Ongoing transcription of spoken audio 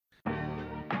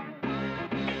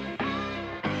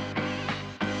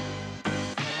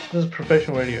This is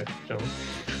professional radio, gentlemen.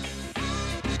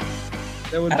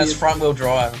 That would And be it's front wheel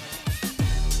drive.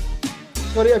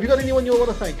 Scotty, have you got anyone you want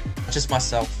to thank? Just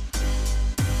myself.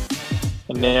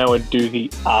 And now we do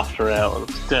the after hours.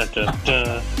 Dun, dun,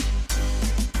 dun.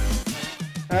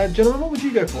 Gentlemen, what would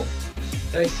you go for?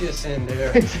 Dacia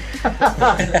Sandero.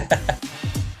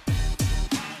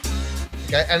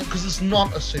 Okay, and because it's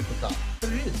not a supercar.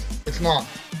 But it is. It's not.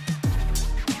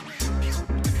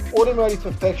 Automotive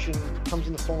perfection comes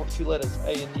in the form of two letters,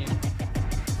 A and U.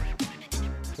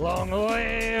 Long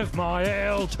live my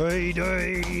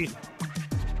LTD.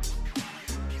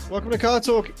 Welcome to Car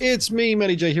Talk. It's me,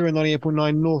 Matty J, here in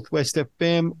 98.9 Northwest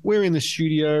FM. We're in the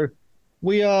studio.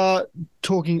 We are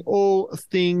talking all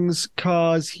things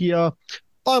cars here.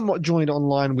 I'm joined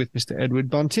online with Mr. Edward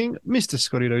Bunting, Mr.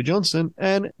 Scotty Doe Johnson,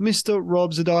 and Mr.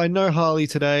 Rob Zadai. No Harley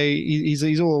today.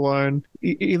 He's all alone.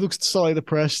 He looks slightly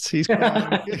depressed. He's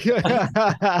crying.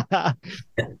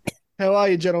 How are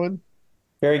you, gentlemen?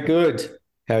 Very good.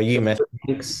 How are you, Matthew?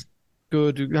 Thanks.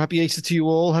 Good. Happy Easter to you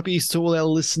all. Happy Easter to all our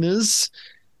listeners.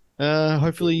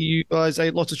 Hopefully you guys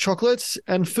ate lots of chocolate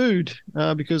and food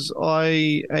because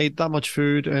I ate that much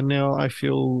food and now I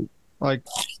feel like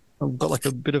I've got like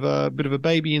a bit of a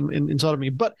baby inside of me.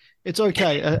 But it's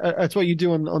okay. That's what you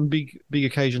do on big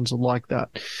occasions like that.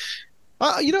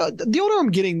 The older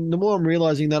I'm getting, the more I'm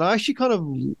realizing that I actually kind of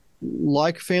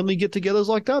like family get-togethers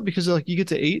like that because like you get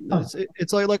to eat.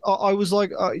 It's like I was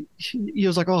like he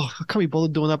was like, oh, I can't be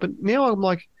bothered doing that. But now I'm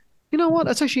like, you know what?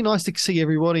 It's actually nice to see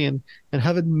everybody and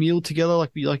have a meal together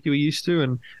like you were used to.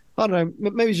 And I don't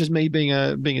know, maybe it's just me being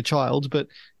a child, but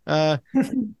I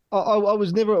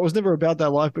was never about that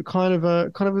life. But kind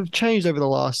of have changed over the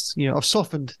last. I've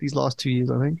softened these last 2 years,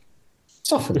 I think.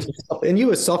 Softened. And you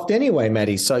were soft anyway,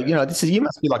 Matty. So, you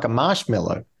must be like a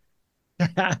marshmallow.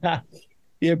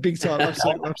 Yeah, big time.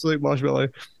 Absolute marshmallow.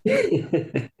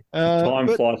 Time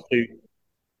flies too.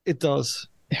 It does.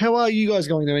 How are you guys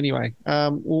going though? Anyway,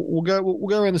 we'll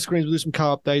go around the screens. We'll do some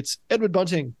car updates. Edward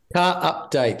Bunting. Car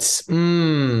updates.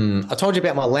 I told you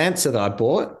about my Lancer that I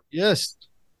bought. Yes.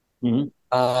 Mm-hmm.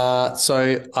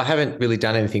 So I haven't really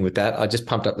done anything with that. I just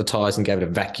pumped up the tires and gave it a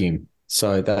vacuum.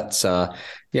 So that's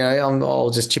I'll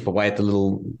just chip away at the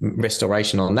little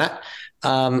restoration on that.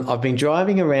 I've been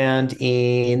driving around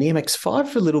in the MX-5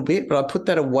 for a little bit, but I put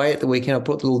that away at the weekend. I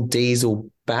put the little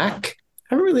diesel back.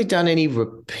 I haven't really done any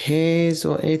repairs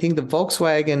or anything. The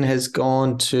Volkswagen has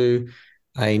gone to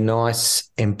a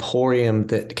nice emporium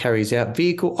that carries out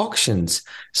vehicle auctions.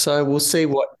 So we'll see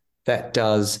what that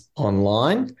does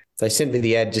online. They sent me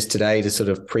the ad just today to sort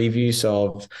of preview.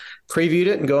 So I've previewed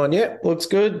it and gone, yeah, looks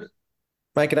good.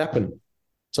 Make it happen.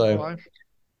 So,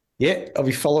 yeah, I'll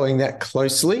be following that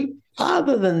closely.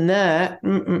 Other than that,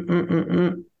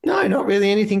 no, not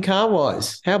really anything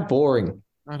car-wise. How boring.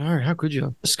 I know. How could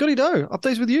you? Scotty Doe,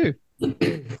 updates with you.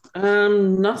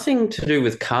 Nothing to do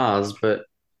with cars, but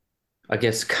I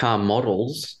guess car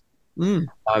models.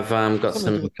 I've got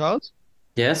some cars.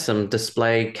 Yeah, some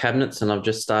display cabinets, and I've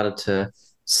just started to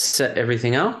set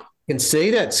everything up. You can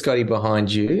see that, Scotty,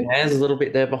 behind you. Yeah, there's a little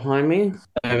bit there behind me.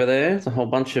 Over there, it's a whole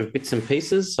bunch of bits and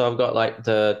pieces. So I've got like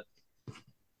the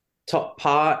top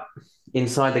part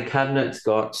inside the cabinet's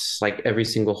got like every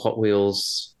single Hot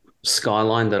Wheels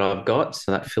Skyline that I've got,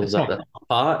 so that fills up that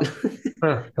part.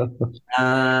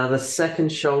 The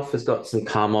second shelf has got some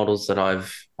car models that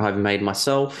I've made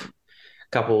myself, a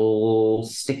couple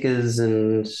stickers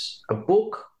and a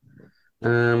book,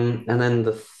 and then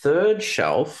the third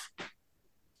shelf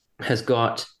has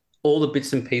got all the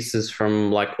bits and pieces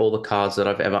from like all the cars that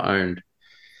I've ever owned.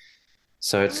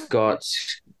 So it's got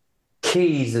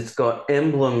keys, it's got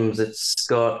emblems, it's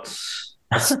got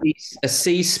a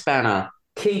C spanner,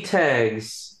 key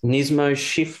tags, Nismo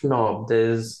shift knob.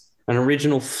 There's an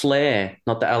original flare,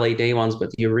 not the LED ones, but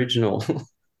the original.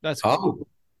 That's cool.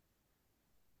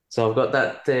 So I've got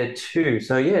that there too.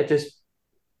 So yeah, just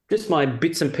my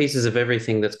bits and pieces of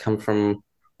everything that's come from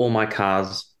all my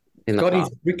cars in the Scotty's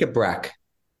past. bric-a-brac.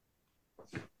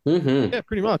 Mm-hmm. Yeah,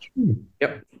 pretty much.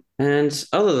 Yep. And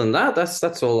other than that,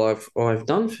 that's all I've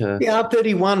done for. The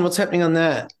R31, what's happening on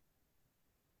that?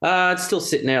 It's still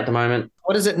sitting there at the moment.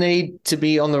 What does it need to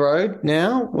be on the road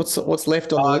now? What's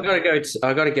left on I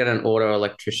got to get an auto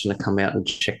electrician to come out and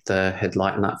check the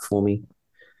headlight and that for me.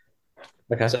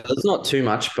 Okay. So there's not too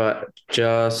much, but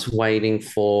just waiting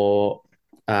for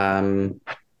a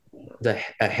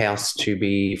house to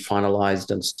be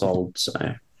finalized and sold. So,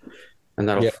 and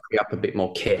that'll free up a bit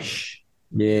more cash.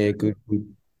 Yeah, good.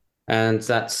 And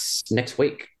that's next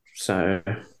week. So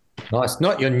nice.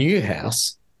 Not your new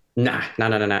house. Nah.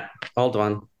 Old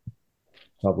one.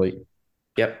 Lovely.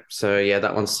 Yep. So yeah,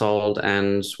 that one's sold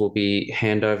and will be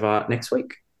handover next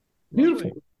week.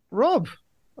 Beautiful. Rob,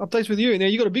 updates with you. Now,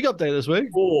 you got a big update this week.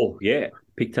 Oh, yeah.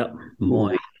 Picked up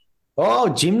my Oh,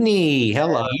 Jimny,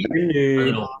 hello.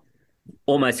 little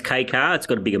almost K car. It's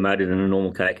got a bigger motor than a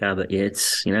normal K car, but yeah,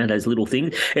 it's, those little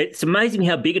things. It's amazing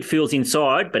how big it feels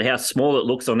inside, but how small it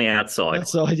looks on the outside.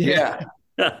 Outside, yeah.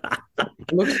 Yeah,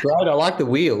 it looks great. I like the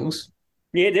wheels.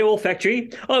 Yeah, they're all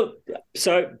factory. Oh,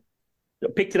 so I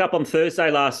picked it up on Thursday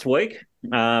last week.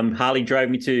 Harley drove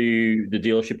me to the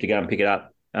dealership to go and pick it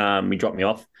up. He dropped me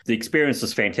off. The experience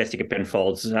was fantastic at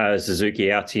Penfolds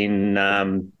Suzuki out in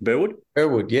Burwood.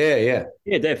 Burwood, yeah.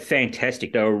 Yeah, they're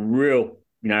fantastic. They're real,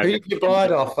 Who did you buy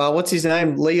it off? What's his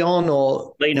name? Leon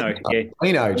or Lino. Yeah,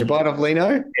 Lino? Did you buy it off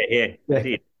Lino? yeah. I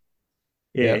did.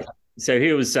 Yeah. So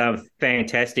he was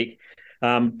fantastic.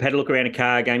 Had a look around the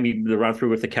car, gave me the run through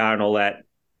with the car and all that.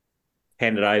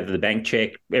 Handed over the bank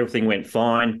check. Everything went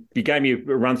fine. He gave me a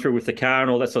run through with the car and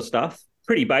all that sort of stuff.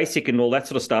 Pretty basic and all that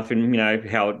sort of stuff, and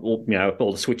how it all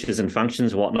the switches and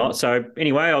functions and whatnot. So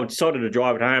anyway, I decided to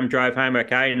drive it home. Drove home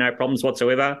okay, no problems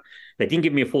whatsoever. They didn't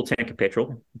give me a full tank of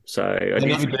petrol, so They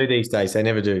never do these days. They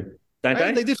never do. don't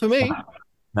Hey, they did for me.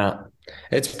 No.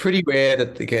 It's pretty rare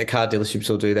that the car dealerships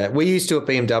will do that. We used to at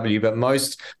BMW, but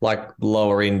most like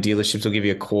lower end dealerships will give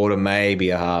you a quarter, maybe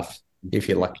a half, if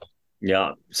you're lucky.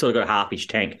 Yeah, sort of got a half-ish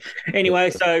tank. Anyway,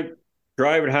 so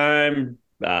drove it home,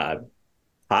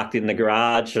 parked in the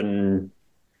garage, and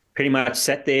pretty much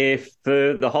sat there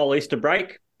for the whole Easter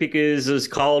break because it was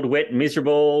cold, wet,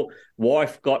 miserable.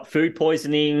 Wife got food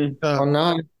poisoning Oh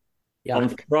no.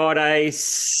 on Friday,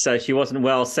 so she wasn't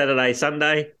well Saturday,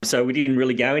 Sunday. So we didn't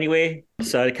really go anywhere.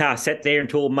 So the car sat there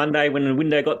until Monday when the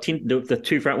window got tinted, the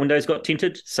two front windows got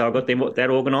tinted. So I got that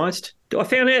organised. I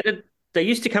found out that they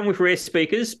used to come with rear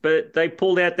speakers, but they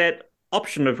pulled out that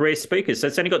option of rear speakers. So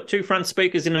it's only got two front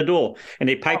speakers in the door, and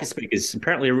they're paper speakers.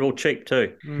 Apparently, they're real cheap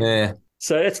too. Yeah.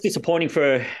 So that's disappointing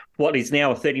for what is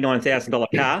now a $39,000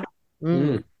 car.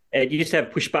 It used to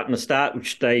have push button to start,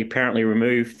 which they apparently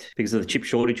removed because of the chip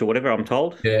shortage or whatever, I'm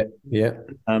told. Yeah.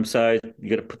 So you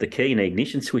got to put the key in the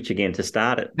ignition switch again to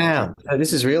start it. Now,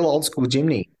 this is real old school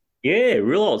Jimny. Yeah,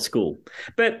 real old school.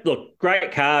 But look,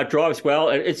 great car, drives well.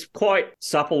 It's quite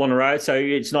supple on the road, so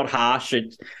it's not harsh.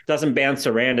 It doesn't bounce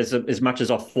around as much as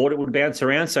I thought it would bounce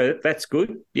around, so that's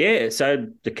good. Yeah, so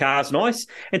the car's nice.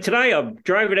 And today I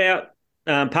drove it out,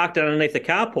 parked it underneath the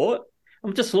carport.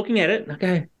 I'm just looking at it and I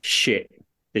go, shit,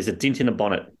 there's a dent in the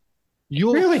bonnet.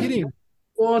 You're Really? kidding.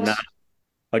 What? No.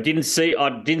 I didn't see it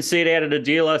out at a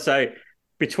dealer, so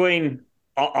between...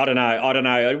 I don't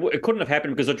know. It couldn't have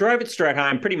happened because I drove it straight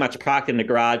home, pretty much parked in the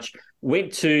garage,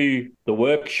 went to the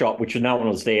workshop, which no one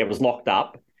was there. It was locked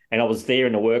up, and I was there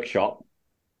in the workshop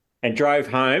and drove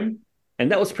home,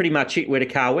 and that was pretty much it where the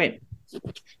car went.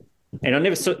 And I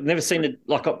never seen it,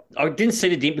 like I didn't see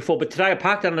the dent before, but today I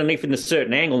parked underneath in a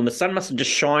certain angle, and the sun must have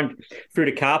just shined through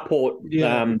the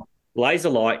carport laser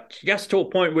light just to a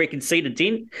point where you can see the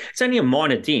dent. It's only a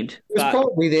minor dent. It was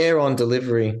probably there on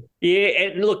delivery. Yeah,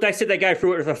 and look, they said they go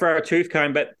through it with a throw a tooth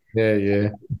comb, but Yeah.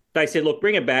 they said, look,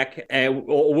 bring it back, or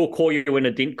we'll call you when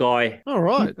a dent guy. All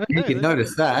right. You Okay. can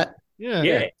notice that. Yeah.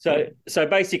 Yeah. So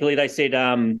basically, they said,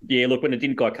 look, when a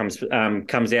dent guy comes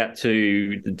out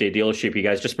to the dealership, he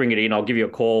goes, just bring it in. I'll give you a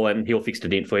call, and he'll fix the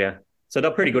dent for you. So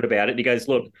they're pretty good about it. He goes,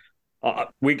 look,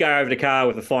 we go over the car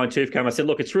with a fine tooth comb. I said,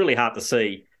 look, it's really hard to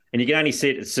see, and you can only see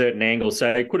it at certain angles,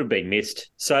 so it could have been missed.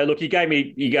 So look, he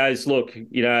goes, look,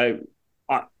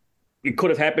 it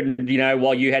could have happened,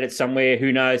 while you had it somewhere.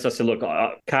 Who knows? I said, look,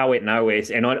 car went nowhere,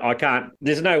 and I can't.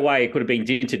 There's no way it could have been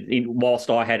dented whilst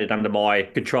I had it under my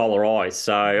controller eyes.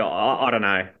 So I don't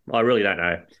know. I really don't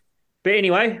know. But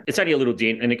anyway, it's only a little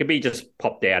dent, and it could be just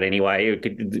popped out anyway. It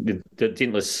could, the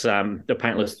dentless, the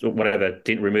paintless, whatever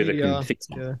dent remover can fix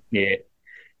it. Yeah.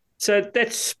 So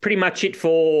that's pretty much it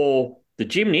for the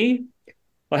Jimny.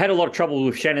 I had a lot of trouble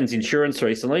with Shannon's insurance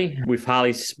recently with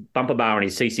Harley's bumper bar on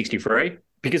his C63.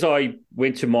 Because I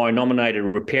went to my nominated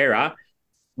repairer,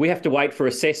 we have to wait for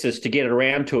assessors to get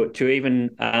around to it to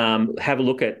even have a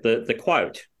look at the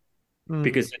quote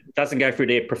because it doesn't go through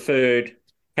their preferred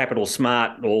Capital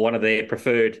Smart or one of their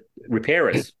preferred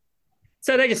repairers.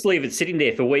 So they just leave it sitting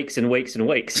there for weeks and weeks and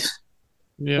weeks.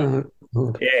 Yeah.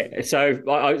 Yeah. So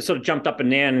I sort of jumped up and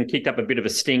down and kicked up a bit of a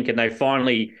stink, and they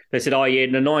said, oh, yeah,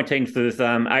 the 19th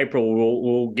of April,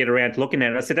 we'll get around to looking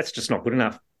at it. I said, that's just not good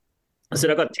enough. I said,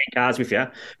 I've got 10 cars with you,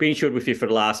 been insured with you for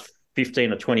the last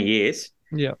 15 or 20 years.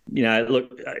 Yeah.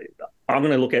 Look, I'm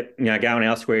going to look at, going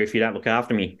elsewhere if you don't look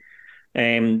after me.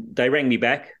 And they rang me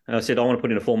back. And I said, I want to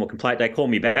put in a formal complaint. They called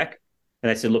me back and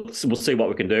they said, look, we'll see what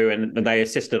we can do. And they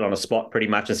assessed it on a spot pretty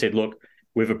much and said, look,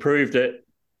 we've approved it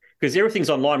because everything's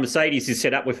online. Mercedes is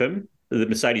set up with them. The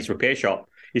Mercedes repair shop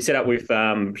is set up with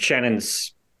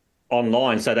Shannon's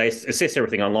online, so they assess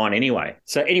everything online anyway.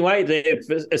 So anyway, they've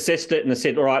assessed it and they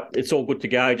said, all right, it's all good to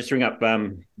go. Just ring up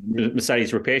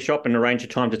Mercedes repair shop and arrange a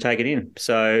time to take it in.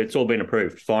 So it's all been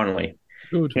approved finally.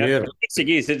 Good. You know, the next thing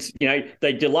is, it's, you know,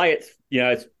 they delay it, you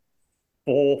know, it's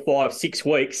 4, 5, 6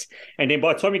 weeks, and then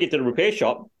by the time you get to the repair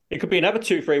shop, it could be another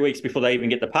 2-3 weeks before they even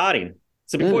get the part in.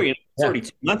 So before you know, it's already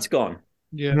 2 months gone.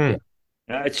 Yeah.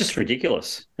 It's just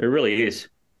ridiculous. It really is.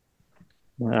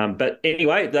 But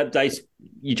anyway,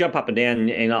 you jump up and down,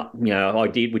 and you know, I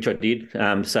did.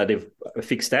 So they've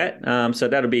fixed that. So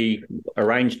that'll be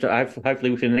arranged hopefully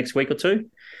within the next week or two.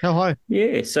 How high?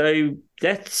 Yeah. So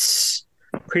that's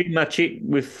pretty much it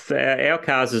with our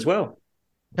cars as well.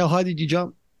 How high did you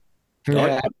jump?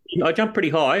 Yeah. I jumped pretty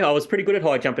high. I was pretty good at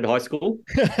high jump in high school.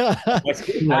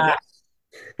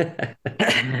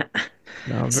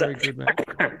 No, very good, man.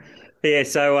 Yeah.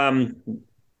 So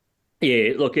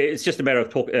yeah, look, it's just a matter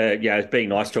of being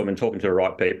nice to them and talking to the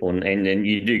right people, and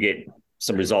you do get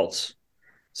some results.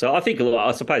 So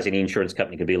I suppose any insurance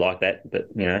company could be like that, but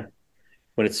you know,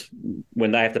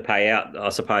 when they have to pay out, I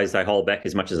suppose they hold back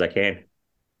as much as they can.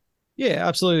 Yeah,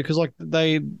 absolutely. Because like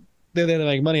they're there to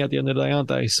make money at the end of the day, aren't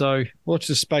they? So watch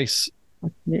the space.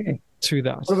 Yeah. To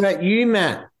that. What about you,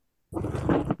 Matt?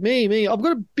 Me. I've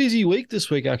got a busy week this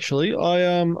week. Actually,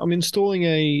 I'm installing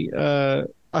a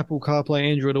Apple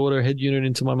CarPlay Android Auto head unit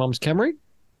into my mum's Camry.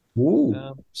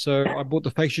 Ooh. So I bought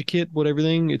the fascia kit, bought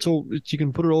everything. You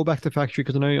can put it all back to factory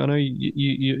because I know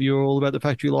you're all about the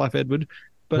factory life, Edward.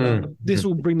 But this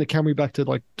will bring the Camry back to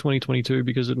like 2022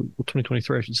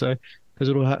 2023, I should say, because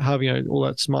it'll have all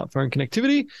that smartphone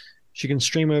connectivity. She can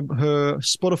stream her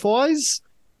Spotify's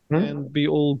and be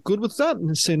all good with that,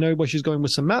 and say no, but she's going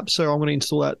with some maps. So I'm going to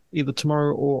install that either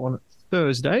tomorrow or on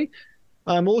Thursday.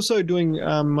 I'm also doing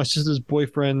my sister's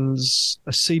boyfriend's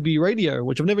a CB radio,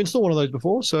 which I've never installed one of those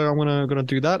before. So I'm gonna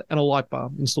do that, and a light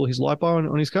bar. Install his light bar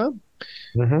on his car.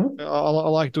 I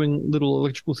like doing little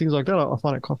electrical things like that. I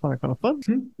find it kind of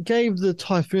fun. Gave the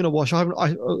Typhoon a wash. I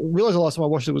realized the last time I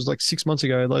washed it was like 6 months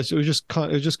ago. Like, it was just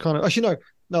kind of actually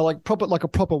no, like a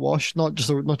proper wash, not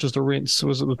just a rinse. It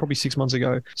was probably 6 months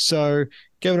ago. So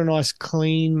gave it a nice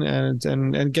clean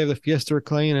and gave the Fiesta a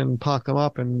clean and parked them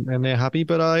up, and they're happy.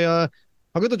 But I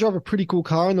got to drive a pretty cool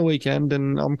car on the weekend,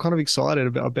 and I'm kind of excited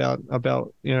about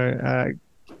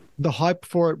the hype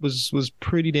for it was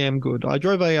pretty damn good. I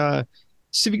drove a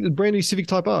brand new Civic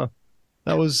Type R.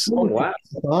 That was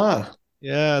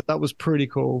yeah, that was pretty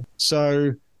cool.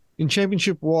 So in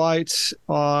Championship White,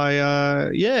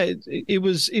 it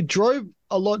drove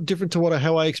a lot different to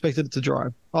how I expected it to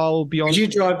drive. I'll be honest.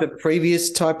 Did you drive the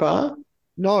previous Type R?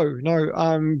 No.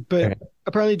 But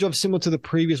apparently it drove similar to the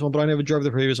previous one, but I never drove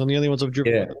the previous one. The only ones I've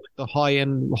driven were like the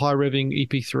high-end, high-revving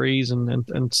EP3s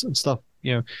and stuff,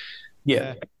 you know.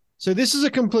 Yeah. So this is a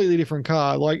completely different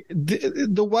car. Like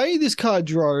the way this car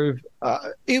drove, how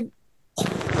can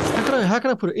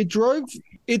I put it?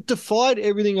 It defied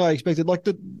everything I expected. Like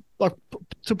to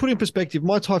put in perspective,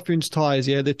 my Typhoon's tires,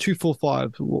 they're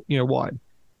 245, wide.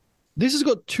 This has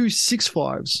got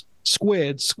 265s.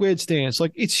 Squared stance.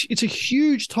 Like it's a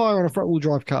huge tire on a front wheel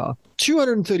drive car.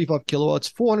 235 kilowatts,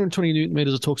 420 newton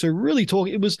meters of torque. So really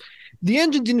the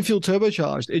engine didn't feel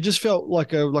turbocharged. It just felt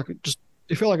like a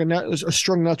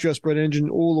strong natural bred engine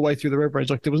all the way through the rev range.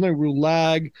 Like there was no real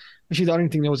lag. Actually, I don't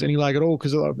think there was any lag at all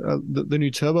because of the new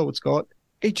turbo it's got.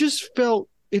 It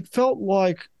felt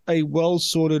like a well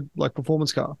sorted like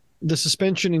performance car. The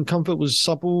suspension in comfort was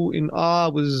supple. In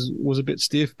R was a bit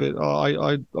stiff, but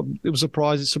it was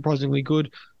surprisingly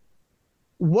good.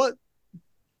 What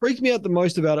freaked me out the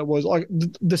most about it was like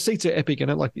the seats are epic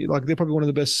in it. Like they're probably one of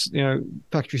the best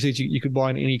factory seats you could buy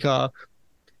in any car.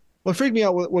 What freaked me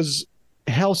out was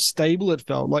how stable it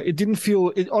felt. Like it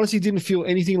honestly didn't feel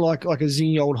anything like a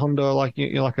zingy old Honda, like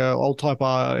like a old Type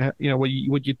R,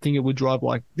 what you'd think it would drive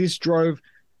like.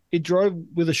 It drove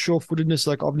with a sure-footedness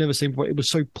like I've never seen before. It was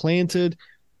so planted.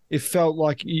 It felt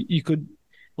like you could,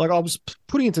 like I was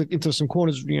putting into some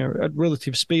corners, at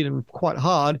relative speed and quite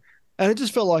hard, and it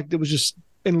just felt like there was just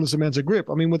endless amounts of grip.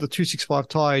 I mean, with a 265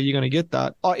 tire, you're going to get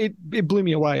that. It blew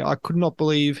me away. I could not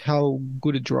believe how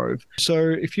good it drove. So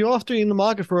if you're after in the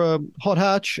market for a hot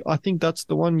hatch, I think that's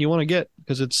the one you want to get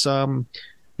because it's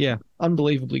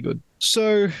unbelievably good.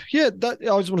 So yeah, I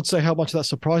just wanted to say how much that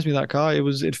surprised me. That car,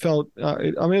 it felt.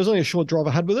 It was only a short drive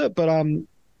I had with it, but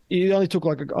it only took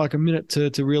like a minute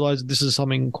to realize this is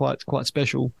something quite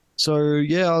special. So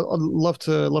yeah, I'd love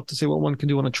to see what one can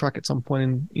do on a track at some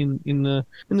point in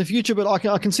the future. But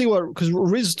I can see what, because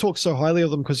Riz talks so highly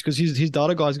of them because his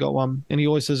data guy's got one, and he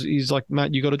always says, he's like,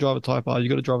 Matt, you got to drive a Type R, you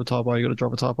got to drive a Type R, you got to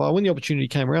drive a Type R. When the opportunity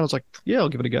came around, I was like, yeah, I'll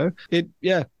give it a go.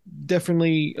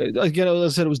 Definitely. Again,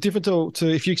 as I said, it was different to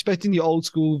if you're expecting the old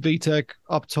school VTEC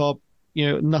up top,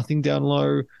 nothing down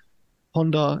low.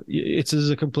 Honda, it's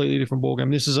a completely different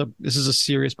ballgame. This is a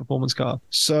serious performance car.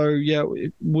 So yeah,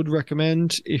 would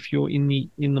recommend if you're in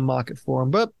the market for them.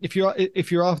 But if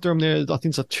you're after them, there, I think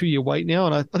it's a 2-year wait now,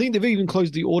 and I think they've even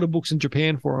closed the order books in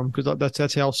Japan for them because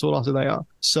that's how sought after they are.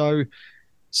 So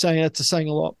saying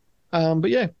a lot.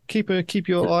 But yeah, keep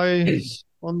your eye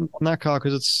on that car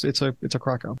because it's a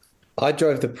cracker. I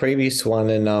drove the previous one,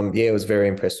 and I was very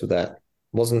impressed with that.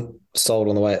 Wasn't sold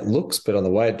on the way it looks, but on the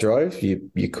way it drove,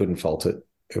 you couldn't fault it.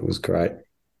 It was great.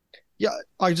 Yeah,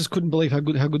 I just couldn't believe how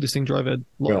good this thing drove, Ed.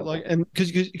 And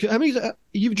because how many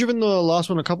you've driven the last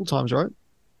one a couple times, right?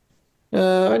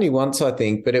 Only once, I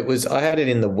think, but I had it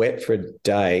in the wet for a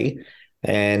day,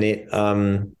 and it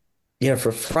for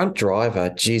a front driver,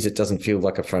 geez, it doesn't feel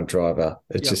like a front driver.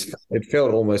 It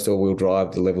felt almost all-wheel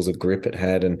drive, the levels of grip it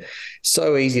had, and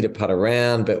so easy to putt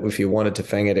around. But if you wanted to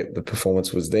fang it, the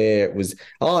performance was there. It was,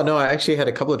 I actually had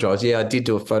a couple of drives. Yeah, I did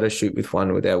do a photo shoot with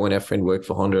one when our friend worked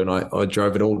for Honda, and I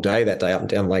drove it all day that day up and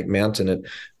down Lake Mountain at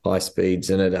high speeds.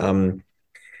 And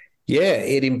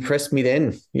it impressed me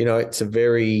then. It's a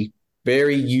very,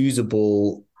 very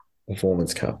usable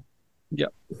performance car. Yeah.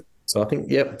 So I think,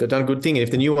 they've done a good thing. And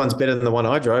if the new one's better than the one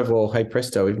I drove, well, hey,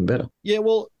 presto, even better. Yeah,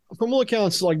 well, from all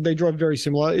accounts, like they drive very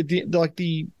similar.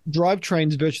 The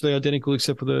drivetrain's virtually identical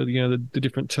except for the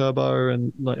different turbo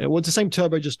and it's the same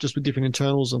turbo just with different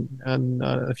internals and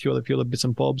a few other bits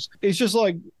and bobs. It's just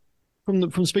like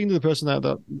from speaking to the person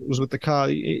that was with the car,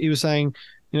 he was saying,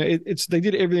 they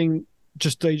did everything.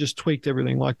 They just tweaked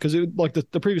everything, because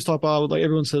the previous Type R, like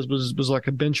everyone says, was like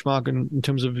a benchmark in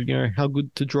terms of how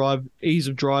good to drive, ease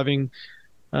of driving,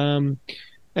 and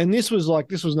this was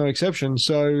no exception.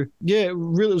 So yeah, it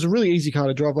was a really easy car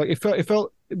to drive. Like it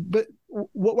felt. But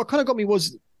what kind of got me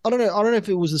was I don't know if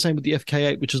it was the same with the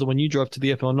FK8, which is the one you drove, to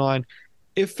the FL9.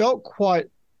 It felt quite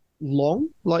long,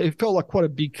 like it felt like quite a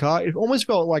big car. It almost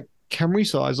felt like Camry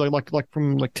size, like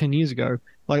from 10 years ago.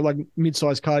 Like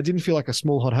mid-sized car. It didn't feel like a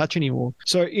small hot hatch anymore.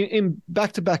 So in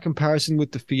back-to-back comparison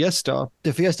with the Fiesta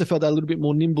felt that a little bit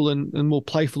more nimble and more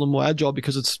playful and more agile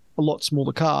because it's a lot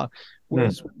smaller car.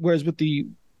 Whereas with the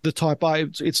Type R,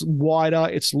 it's wider,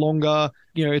 it's longer.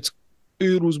 It's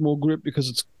oodles more grip because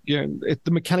it's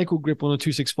the mechanical grip on the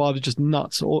 265 is just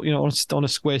nuts. Or on a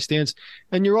square stance.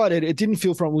 And you're right, it didn't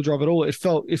feel front-wheel drive at all. It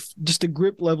felt just the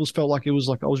grip levels felt like it was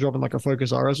like I was driving like a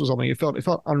Focus RS or something. It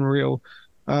felt unreal.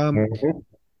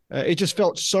 It just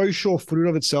felt so sure-footed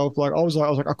of itself. Like I was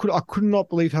like, I could not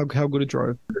believe how good it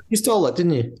drove. You stole it,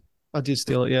 didn't you? I did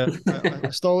steal it. Yeah, I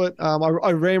stole it.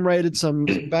 I ram raided some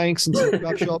banks and some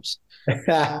grab shops.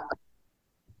 It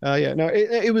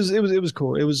was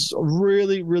cool. It was a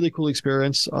really, really cool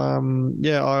experience. I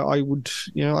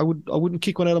wouldn't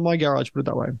kick one out of my garage. Put it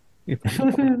that way.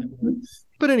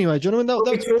 But anyway, gentlemen, what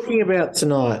are we talking about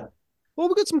tonight? Well,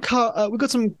 we've got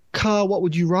some car. What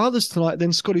would you rather's tonight?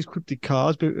 Then Scotty's cryptic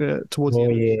cars towards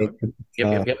the end.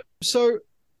 Yep. So,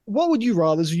 what would you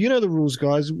rather's? You know the rules,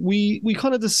 guys. We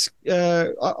kind of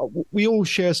we all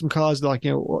share some cars. Like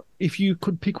if you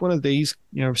could pick one of these,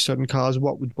 certain cars,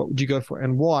 what would you go for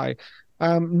and why?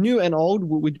 New and old,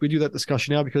 we do that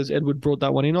discussion now because Edward brought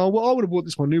that one in. Oh, well, I would have bought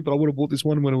this one new, but I would have bought this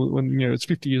one when it's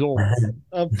 50 years old.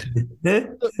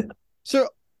 So,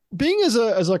 being as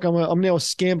I'm now a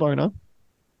scamp owner.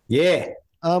 Yeah.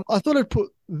 I thought I'd put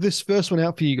this first one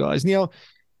out for you guys. Now,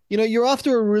 you're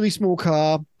after a really small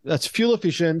car that's fuel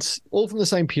efficient, all from the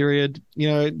same period,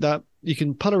 that you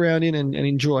can putt around in and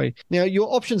enjoy. Now,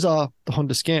 your options are the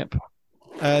Honda Scamp,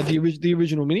 the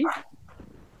original Mini,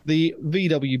 the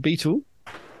VW Beetle,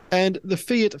 and the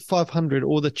Fiat 500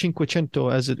 or the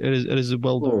Cinquecento as it is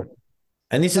well known.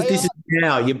 And this is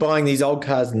now. You're buying these old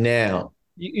cars now.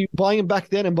 You're buying them back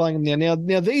then and buying them now.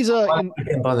 Now these are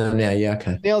buy them now. Yeah,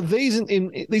 okay. Now these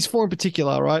in these four in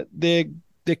particular, right? They're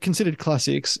considered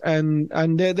classics and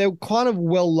they're kind of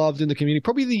well loved in the community.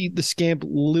 Probably the Scamp a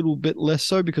little bit less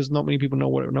so because not many people know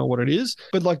what it is.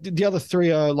 But like the other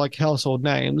three are like household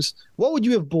names. What would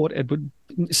you have bought, Edward?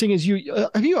 Seeing as you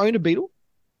have you owned a Beetle?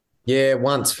 Yeah,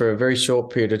 once for a very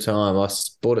short period of time. I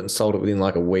bought it and sold it within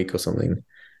like a week or something.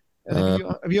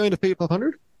 Have you owned a Fiat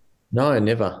 500? No,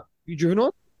 never. You driven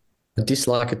one? I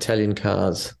dislike Italian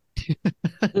cars.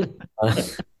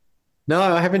 No,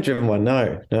 I haven't driven one.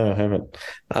 No, I haven't.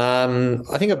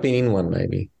 I think I've been in one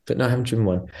maybe, but no, I haven't driven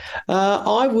one.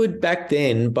 I would back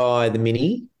then buy the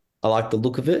Mini. I like the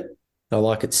look of it. I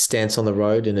like its stance on the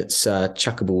road and its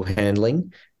chuckable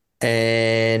handling.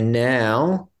 And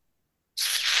now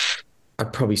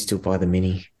I'd probably still buy the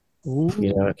Mini. Ooh,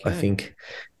 I okay. think,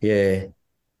 yeah,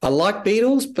 I like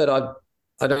Beetles, but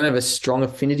I don't have a strong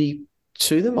affinity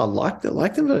to them. I like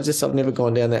them, but I've never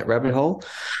gone down that rabbit hole.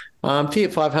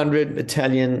 Fiat 500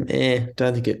 Italian,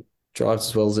 don't think it drives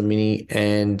as well as a Mini.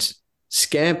 And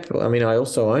Scamp, I mean, I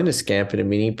also own a Scamp and a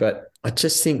Mini, but I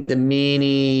just think the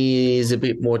Mini is a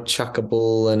bit more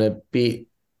chuckable and a bit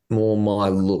more my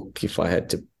look if I had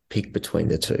to pick between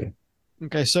the two.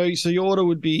 Okay, so your order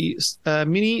would be Mini,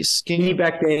 Mini Scamp.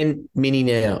 back then, Mini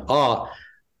now. Oh,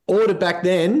 order back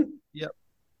then, Yep.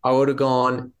 I would have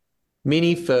gone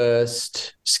Mini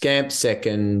first, Scamp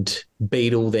second,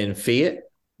 Beetle, then Fiat.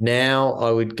 Now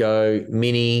I would go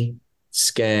Mini,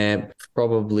 Scamp,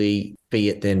 probably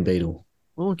Fiat, then Beetle.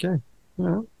 Okay. All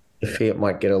right. The Fiat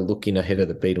might get a look in ahead of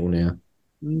the Beetle now.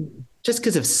 Mm. Just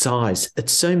because of size.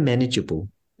 It's so manageable.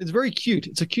 It's very cute.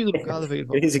 It's a cute little car, the It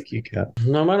V5. is a cute car.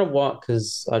 No matter what,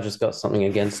 because I just got something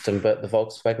against him, but the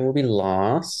Volkswagen will be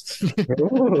last.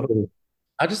 Ooh.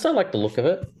 I just don't like the look of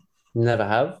it. Never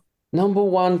have. Number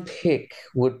one pick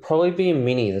would probably be a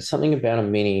Mini. There's something about a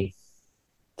Mini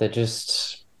that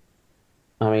just,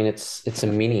 I mean, it's a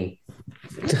Mini.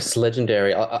 It's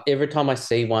legendary. Every time I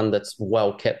see one that's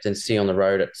well kept and see on the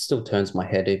road, it still turns my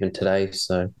head even today.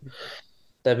 So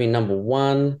that'd be number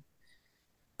one.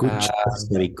 Good choice,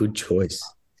 Matty. Good choice.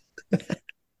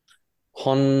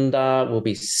 Honda will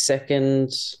be second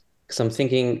because I'm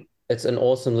thinking it's an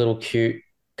awesome little cute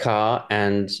car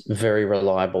and very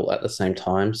reliable at the same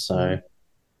time. So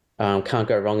can't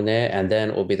go wrong there. And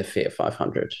then it will be the Fiat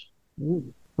 500.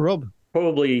 Ooh. Rob.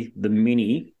 Probably the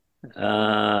Mini,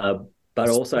 but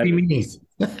also Minis.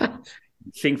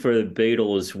 think for the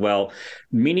Beetle as well.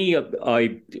 Mini,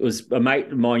 it was a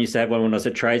mate of mine used to have one when I was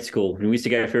at trade school, and we used to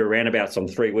go through roundabouts on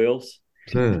three wheels.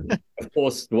 Of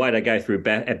course, the way they go through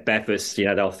at Bathurst, they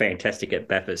were fantastic at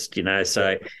Bathurst,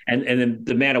 So, and then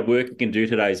the amount of work you can do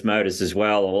to those motors as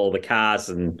well, all the cars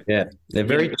and Yeah, they're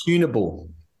very tunable.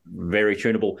 very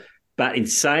tunable. But in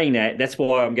saying that, that's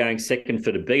why I'm going second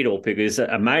for the Beetle, because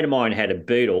a mate of mine had a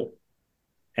Beetle,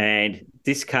 and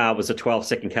this car was a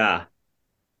 12-second car.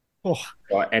 Oh,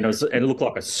 Right, and it looked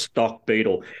like a stock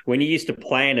Beetle. When you used to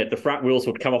plan it, the front wheels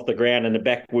would come off the ground and the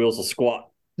back wheels will squat.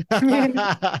 My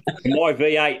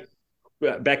V8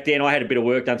 back then, I had a bit of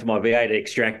work done to my V8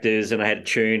 extractors, and I had a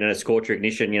tune and a scorcher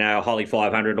ignition, a Holly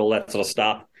 500, all that sort of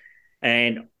stuff.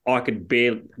 And I could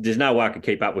there's no way I could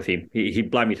keep up with him.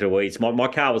 He'd blow me to the weeds. My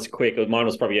car was quick. Mine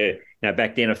was probably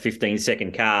back then a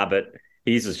 15-second car, but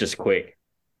his was just quick.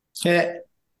 Yeah.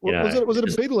 Was it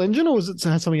a Beetle engine, or was it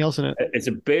had something else in it? It's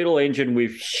a Beetle engine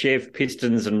with Chev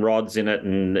pistons and rods in it,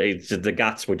 and the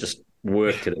guts were just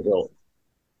worked to the hilt.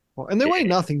 Well, and they weigh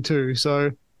nothing too.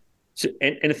 So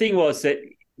and the thing was that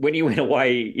when he went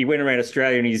away, he went around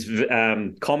Australia in his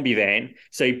combi van.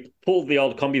 So he pulled the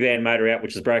old combi van motor out,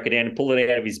 which was broken down, and pulled it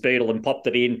out of his Beetle and popped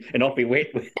it in, and off he went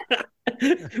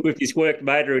with his worked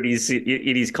motor in his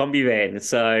combi van.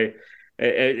 So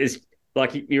it's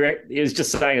like it was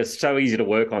just saying, it's so easy to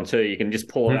work on too. You can just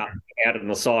pull it up out on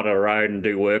the side of the road and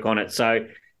do work on it. So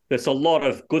there's a lot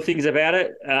of good things about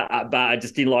it, but I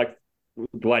just didn't like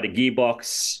the way the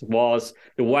gearbox was,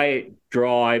 the way it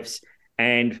drives,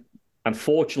 and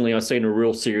unfortunately, I've seen a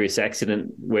real serious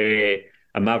accident where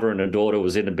a mother and a daughter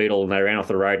was in the Beetle and they ran off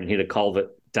the road and hit a culvert,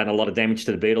 done a lot of damage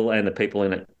to the Beetle and the people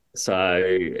in it.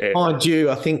 So, mind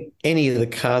you, I think any of the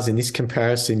cars in this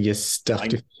comparison, you're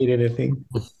stuffed if you hit anything.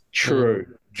 True,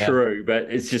 but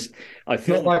it's just I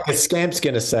feel not like a Scamp's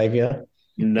going to save you.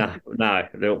 No,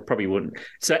 they probably wouldn't.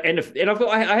 So,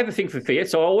 I have a thing for Fiat.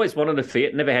 So I always wanted a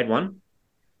Fiat, never had one.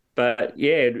 But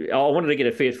yeah, I wanted to get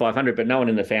a Fiat 500, but no one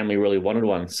in the family really wanted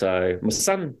one. So my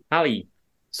son Harley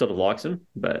sort of likes them,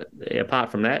 but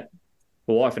apart from that,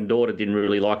 my wife and daughter didn't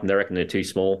really like them. They reckon they're too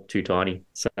small, too tiny.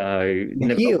 So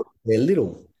They're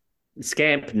little.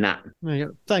 Scamp, nah. there you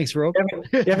go. Thanks, Rob.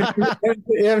 You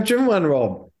haven't driven one,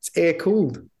 Rob. It's air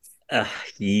cooled.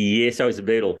 Yeah, so is the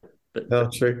Beetle.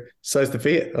 But true. So's the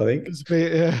Fiat, I think.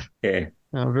 Yeah.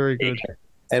 Oh, very good. Yeah.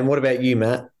 And what about you,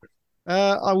 Matt?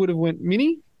 I would have went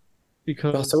Mini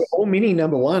because so we're all Mini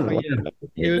number one.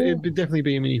 it'd definitely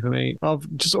be a Mini for me.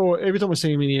 Every time I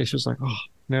see a Mini, it's just like, oh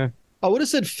no. I would have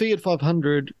said Fiat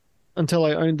 500 until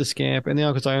I owned the Scamp, and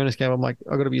now because I own a Scamp, I'm like,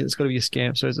 it's got to be a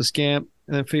Scamp. So it's a Scamp,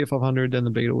 and then Fiat 500, then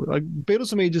the Beetle. Like Beetles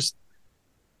to me, just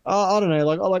I don't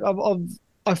know.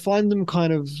 I find them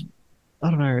kind of I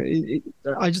don't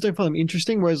know. I just don't find them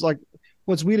interesting. Whereas like,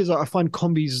 what's weird is I find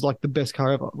combis like the best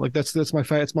car ever. Like that's my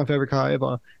favorite. It's my favorite car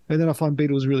ever. And then I find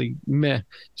Beetles really meh.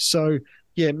 So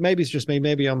yeah, maybe it's just me.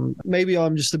 Maybe I'm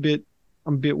just I'm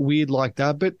a bit weird like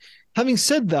that. But having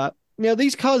said that, now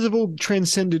these cars have all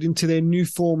transcended into their new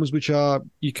forms, which are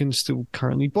you can still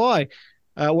currently buy.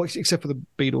 Well, except for the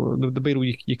Beetle. The Beetle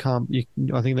you can't.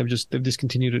 I think they've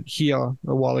discontinued it here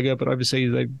a while ago, but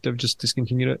overseas they've just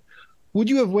discontinued it. Would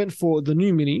you have went for the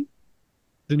new Mini,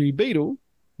 the new Beetle,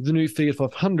 the new Fiat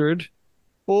 500,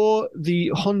 or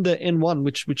the Honda N1,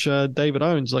 which David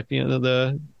owns, like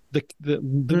the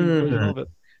new version of it?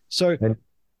 So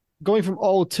going from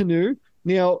old to new.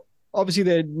 Now, obviously,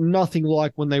 they're nothing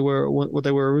like when they were what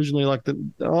they were originally like.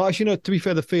 Actually, no. To be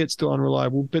fair, the Fiat's still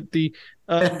unreliable, but the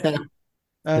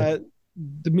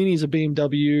Mini is a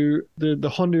BMW. The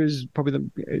Honda is probably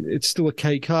it's still a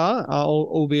K car,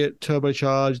 albeit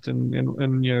turbocharged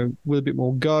and with a bit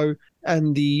more go.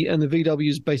 And the VW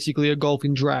is basically a Golf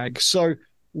in drag. So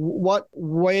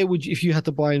where would you, if you had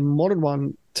to buy a modern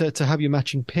one to have your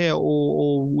matching pair,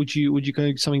 or would you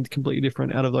go something completely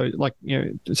different out of those? Like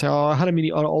say, I had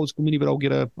an old school Mini, but I'll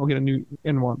get a new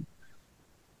N1.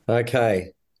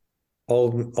 Okay.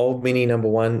 Old Mini number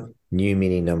one, new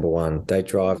Mini number one. They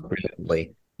drive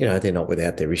brilliantly. They're not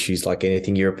without their issues like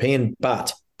anything European,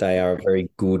 but they are a very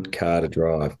good car to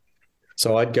drive.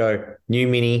 So I'd go new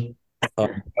Mini.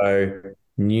 I'd go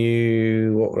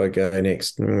new. What would I go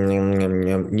next?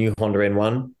 New Honda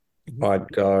N1.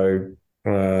 I'd go.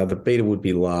 The Beetle would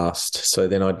be last. So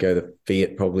then I'd go the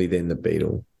Fiat, probably then the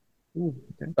Beetle. Ooh,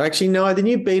 okay. Actually, no, the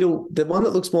new Beetle, the one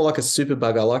that looks more like a super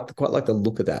bug, quite like the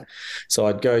look of that. So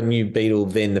I'd go new Beetle,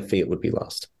 then the Fiat would be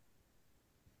last.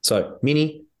 So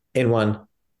Mini, N1,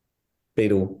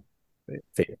 Beetle,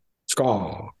 Fiat.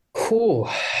 Score. Cool.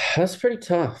 That's pretty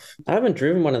tough. I haven't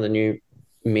driven one of the new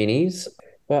Minis,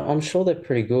 but I'm sure they're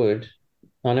pretty good.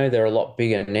 I know they're a lot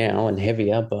bigger now and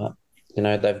heavier, but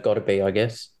they've got to be, I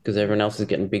guess, because everyone else is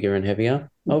getting bigger and heavier.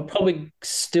 I would probably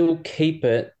still keep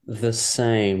it the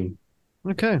same.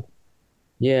 Okay.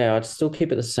 Yeah, I'd still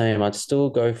keep it the same. I'd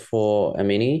still go for a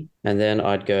Mini, and then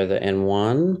I'd go the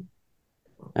N1,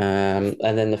 and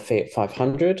then the Fiat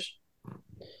 500,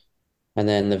 and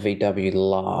then the VW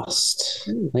last.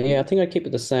 Yeah, I think I'd keep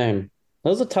it the same.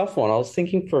 That was a tough one. I was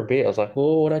thinking for a bit. I was like,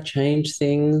 oh, would I change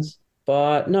things?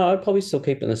 But no, I'd probably still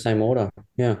keep it in the same order.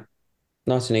 Yeah,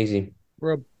 nice and easy.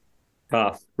 Rob.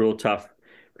 Tough, real tough,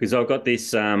 because I've got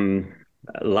this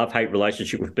love-hate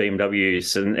relationship with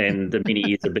BMWs, and the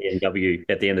Mini is a BMW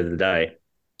at the end of the day.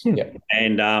 Yeah.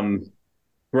 And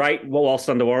great, well, whilst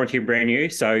under warranty and brand new.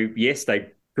 So yes, they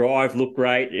drive, look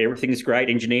great, everything's great,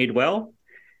 engineered well.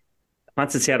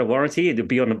 Once it's out of warranty, it'll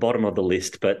be on the bottom of the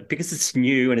list. But because it's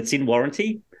new and it's in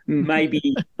warranty,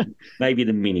 maybe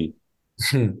the Mini.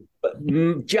 But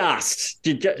just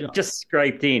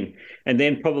scraped in. And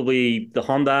then probably the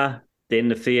Honda, then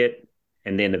the Fiat,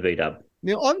 and then the VW.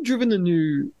 Now I've driven the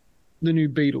new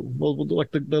Beetle, well,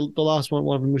 like the last one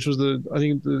of them, which was I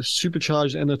think the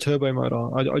supercharged and the turbo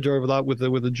motor. I drove that with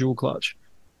the dual clutch.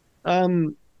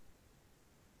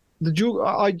 The dual,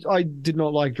 I did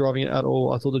not like driving it at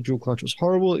all. I thought the dual clutch was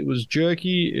horrible. It was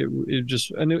jerky. It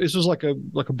just, and it was like a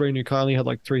brand new car. I only had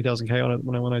like 3,000 K on it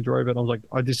when I drove it. I was like,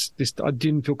 I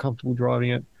didn't feel comfortable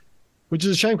driving it, which is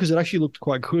a shame because it actually looked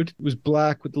quite good. It was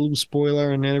black with the little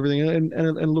spoiler and everything, and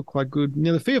it looked quite good.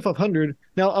 Now the Fiat 500.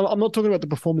 Now I'm not talking about the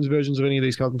performance versions of any of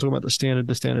these cars. I'm talking about the standard,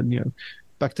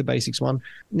 back to basics one.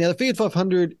 Now the Fiat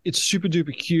 500, it's super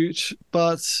duper cute,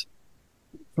 but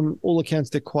from all accounts,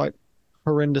 they're quite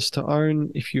horrendous to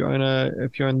own if you own a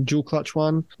dual clutch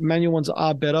one. Manual ones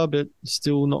are better, but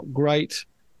still not great.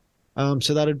 So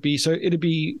it'd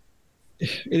be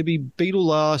Beetle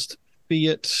last,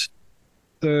 Fiat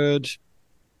third.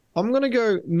 I'm gonna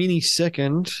go Mini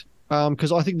second,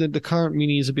 because I think that the current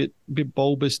Mini is a bit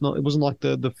bulbous. It wasn't like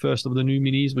the first of the new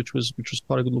Minis, which was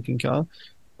quite a good looking car.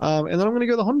 And then I'm gonna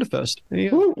go the Honda first.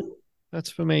 Yeah. That's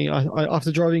for me. I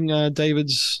after driving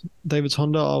David's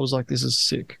Honda, I was like, this is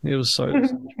sick. It was so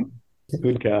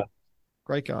good car.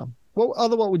 Great car. What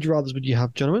would you rathers would you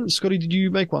have, gentlemen? Scotty, did you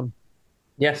make one?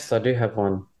 Yes, I do have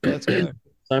one. Let's go.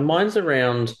 So mine's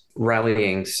around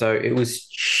rallying. So it was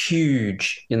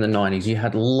huge in the 90s. You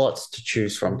had lots to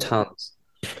choose from, tons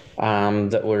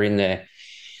that were in there.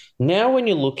 Now, when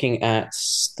you're looking at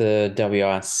the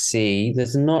WRC,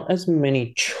 there's not as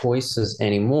many choices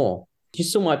anymore. You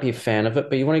still might be a fan of it,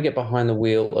 but you want to get behind the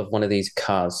wheel of one of these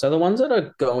cars. So the ones that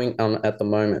are going on at the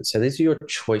moment, so these are your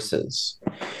choices.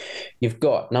 You've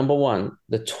got, number one,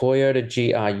 the Toyota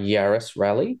GR Yaris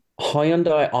Rally,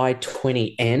 Hyundai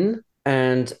i20N,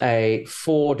 and a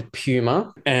Ford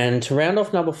Puma. And to round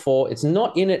off number 4, it's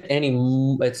not in it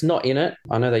anymore. It's not in it.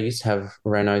 I know they used to have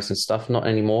Renaults and stuff, not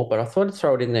anymore, but I thought I'd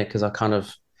throw it in there because I kind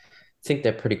of think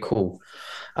they're pretty cool.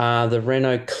 The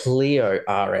Renault Clio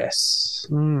RS.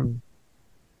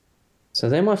 So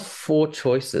they're my 4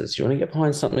 choices. You want to get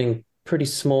behind something pretty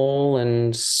small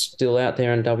and still out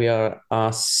there in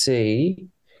WRC,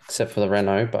 except for the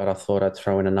Renault, but I thought I'd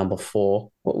throw in a number 4.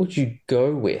 What would you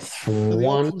go with from So the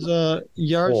 1 options are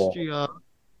Yaris GR,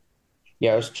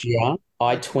 Yaris GR,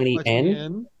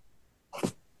 i20N,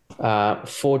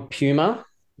 Ford Puma,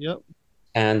 Yep.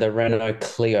 and the Renault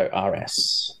Clio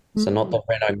RS. So not the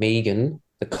Renault Megane,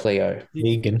 the Clio.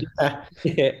 Vegan.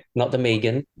 Yeah, not the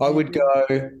Megane. I would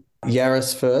go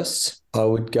Yaris first. I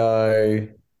would go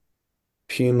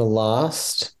Puma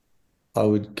last. I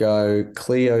would go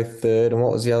Clio third. And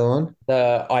what was the other one?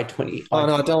 The i20. Oh,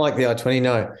 no, I don't like the i20.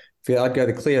 No. I'd go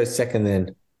the Clio second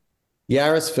then.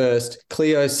 Yaris first,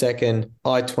 Clio second,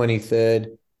 i20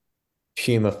 third,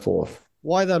 Puma fourth.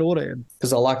 Why that order, Ian?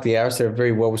 Because I like the Yaris. They're a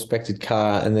very well-respected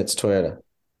car, and that's Toyota.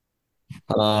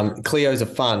 Clios are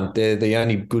fun. They're the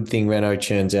only good thing Renault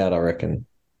churns out, I reckon.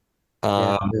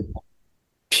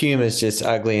 Puma's just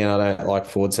ugly, and I don't like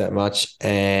Fords that much.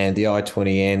 And the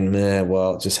i20N,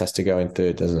 well, it just has to go in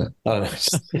third, doesn't it? I don't know.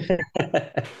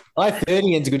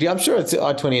 i30N's a good. I'm sure it's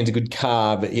i20N's a good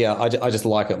car, but yeah, I just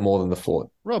like it more than the Ford.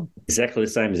 Rob. Exactly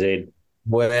the same as Ed.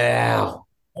 Wow.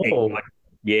 Oh.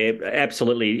 Yeah,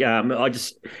 absolutely. I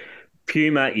just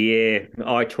Puma, yeah,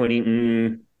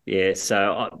 i20, yeah.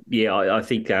 So I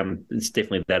think it's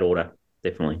definitely that order,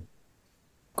 definitely.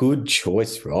 Good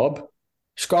choice, Rob.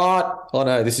 Scott. Oh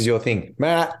no, this is your thing,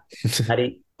 Matt.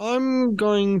 Paddy. I'm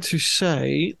going to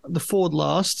say the Ford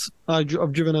last. I've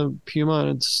driven a Puma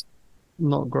and it's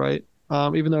not great.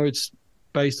 Even though it's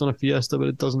based on a Fiesta, but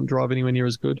it doesn't drive anywhere near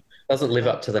as good. Doesn't live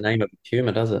up to the name of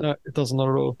Puma, does it? No, it doesn't, not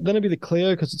at all. Then it'd be the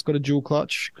Clio because it's got a dual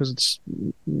clutch. Because it's,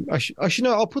 actually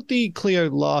no, I'll put the Clio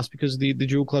last because the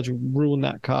dual clutch ruined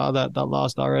that car, that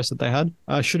last RS that they had.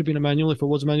 Should have been a manual. If it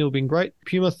was a manual, it'd been great.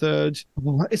 Puma third.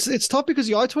 It's tough because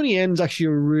the i20N is actually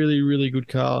a really, really good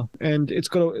car, and it's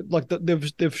got I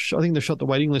think they've shut the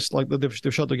waiting list, like they've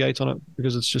shut the gates on it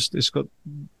because it's got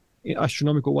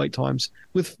astronomical wait times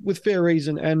with fair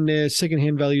reason, and their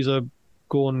secondhand values are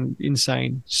gone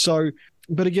insane. So,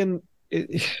 but again,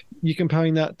 you're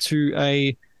comparing that to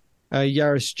a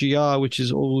Yaris GR, which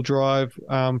is all-wheel drive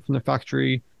from the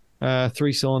factory,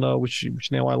 3-cylinder, which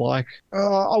now I like.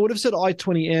 I would have said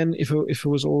i20N if it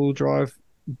was all-wheel drive,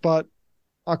 but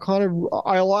I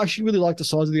actually really like the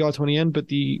size of the i20N, but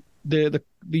the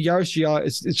Yaris GR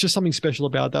it's just something special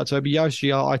about that. So it'd be Yaris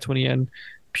GR, i20N,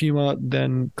 Puma,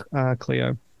 then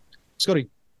Clio. Scotty.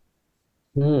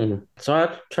 So I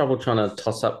had trouble trying to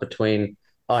toss up between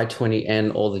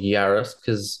i20N or the Yaris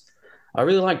because I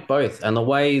really like both, and the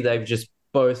way they've just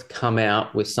both come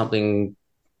out with something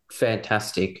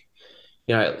fantastic.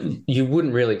 You know, you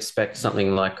wouldn't really expect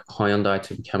something like Hyundai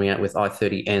to be coming out with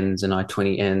i30Ns and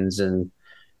i20Ns, and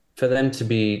for them to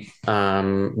be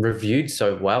reviewed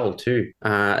so well too,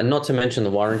 and not to mention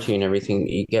the warranty and everything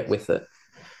you get with it.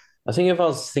 I think if I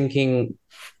was thinking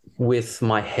with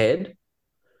my head,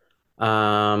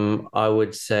 I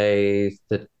would say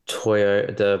the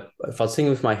Toyota. If I was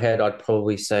thinking with my head, I'd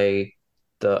probably say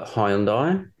the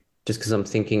Hyundai, just because I'm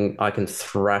thinking I can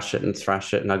thrash it,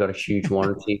 and I got a huge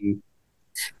warranty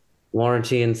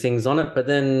and things on it. But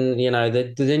then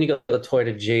then you got the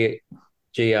Toyota GR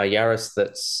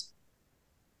Yaris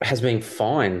has been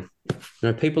fine.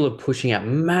 People are pushing out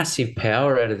massive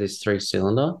power out of this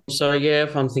 3-cylinder. So yeah,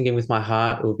 if I'm thinking with my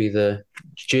heart, it will be the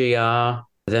GR,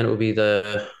 then it will be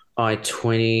the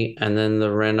i20, and then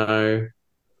the Renault.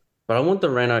 But I want the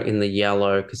Renault in the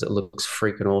yellow because it looks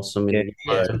freaking awesome in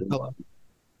yellow.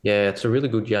 Yeah, it's a really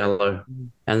good yellow.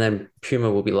 And then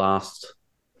Puma will be last.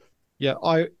 Yeah,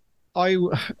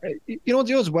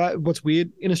 what's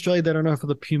weird? In Australia, they don't offer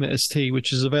the Puma ST,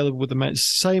 which is available with the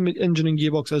same engine and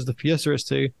gearbox as the Fiesta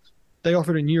ST. They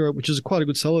offer it in Europe, which is quite a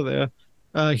good seller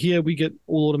there. Here we get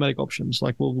all automatic options,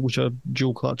 which are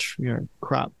dual clutch,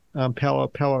 crap, power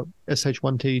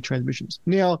SH1T transmissions.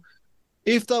 Now,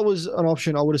 if that was an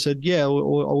option, I would have said yeah,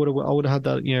 or I would have had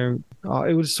that.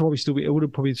 It would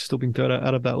probably still been third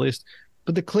out of that list.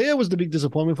 But the Clio was the big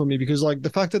disappointment for me because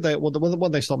the fact that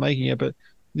they stopped making it, but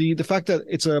the fact that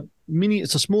it's a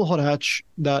small hot hatch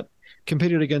that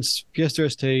competed against Fiesta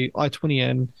ST,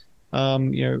 i20N,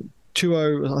 20,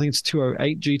 I think it's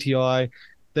 208 GTI.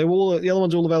 The other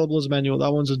one's all available as a manual.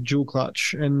 That one's a dual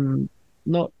clutch, and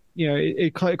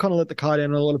it kind of let the car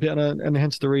down a little bit, and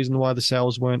hence the reason why the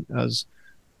sales weren't as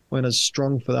weren't as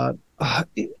strong for that.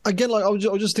 Again, like I was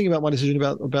just thinking about my decision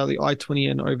about the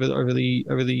i20N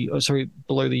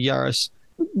below the Yaris.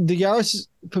 The Yaris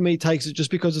for me takes it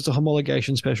just because it's a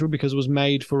homologation special, because it was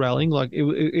made for rallying. Like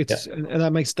it's and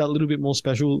that makes that a little bit more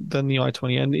special than the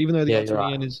i20N. Even though the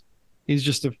i20N is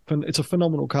just it's a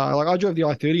phenomenal car. Like I drove the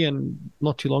i30N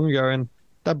not too long ago, and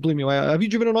that blew me away. Have you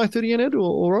driven an i30N, Ed,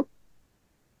 or Rob?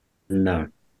 No.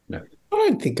 I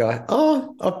don't think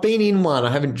I've been in one. I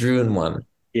haven't driven one.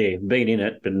 Yeah, been in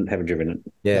it, but haven't driven it.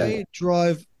 Yeah. They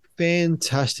drive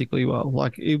fantastically well.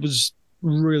 Like it was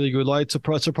really good. Like it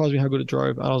surprised me how good it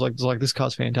drove. And I was like, this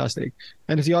car's fantastic.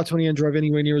 And if the i20N drove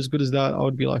anywhere near as good as that, I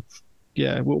would be like,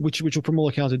 yeah, which from all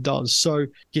accounts it does. So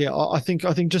yeah, I think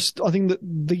that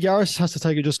the Yaris has to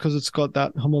take it just because it's got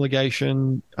that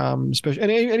homologation special, and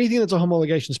anything that's a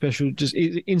homologation special just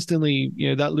instantly,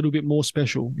 that little bit more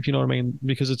special, if you know what I mean,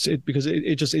 because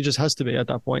it just has to be at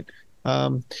that point.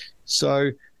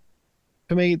 So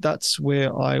for me, that's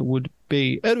where I would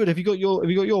be. Edward, have you got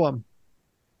your one?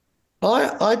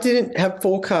 I didn't have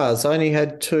 4 cars. I only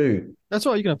had 2. That's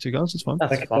all right. You can have 2 cars. It's fine.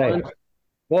 That's fine.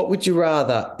 What would you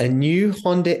rather, a new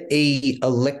Honda E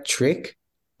electric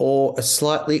or a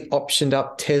slightly optioned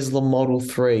up Tesla Model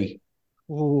 3?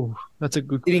 Oh, that's a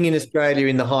good. Sitting in Australia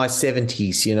in the high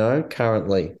 70s,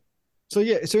 currently. So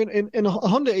yeah, so in a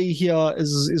Honda E here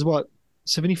is what,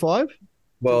 75?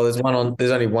 Well, there's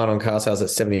only one on car sales at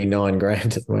 79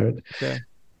 grand at the moment. Okay.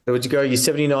 So would you go your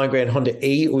 79 grand Honda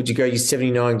E, or would you go your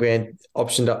 79 grand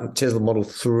optioned up Tesla Model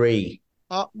 3?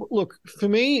 Look, for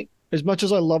me, as much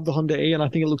as I love the Honda E and I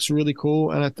think it looks really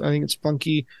cool and I think it's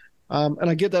funky, and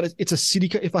I get that it's a city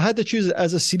car. If I had to choose it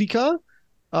as a city car,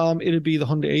 it'd be the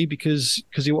Honda E because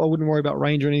I wouldn't worry about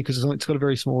range or anything, because it's got a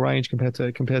very small range compared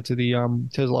to the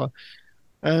Tesla.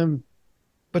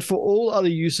 But for all other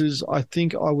uses, I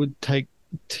think I would take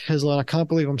Tesla, and I can't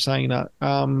believe I'm saying that.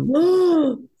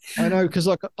 I know, because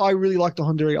like I really like the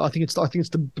Honda E. I think it's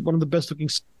one of the best looking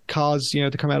cars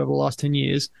to come out of the last 10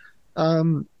 years.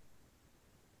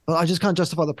 But I just can't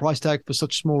justify the price tag for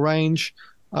such small range.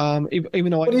 Even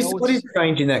though what is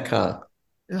range in that car?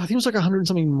 I think it was like 100 and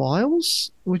something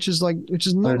miles, which is not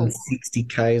 160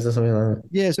 Ks or something like that.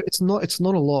 Yeah, so it's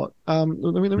not a lot. Let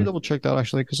me double check that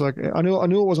actually, because like I knew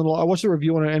it wasn't a lot. I watched a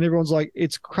review on it and everyone's like,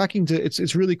 it's cracking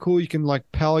it's really cool. You can like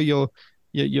power your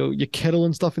kettle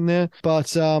and stuff in there.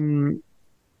 But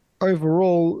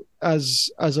overall,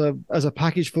 as a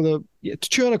package for the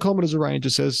 200 kilometers of range,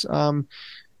 it says,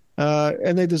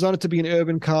 and they designed it to be an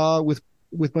urban car with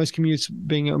most commutes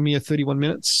being a mere 31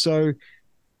 minutes. So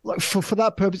like for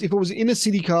that purpose, if it was in a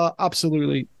city car,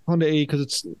 absolutely Honda E, because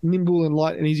it's nimble and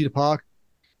light and easy to park.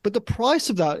 But the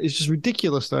price of that is just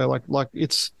ridiculous though. Like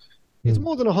it's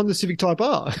more than a Honda Civic Type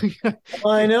R.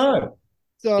 I know.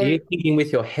 So Are you thinking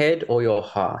with your head or your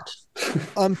heart?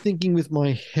 I'm thinking with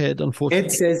my head, unfortunately.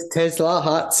 Head says Tesla,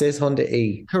 heart says Honda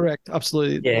E. Correct,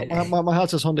 absolutely. Yeah. My heart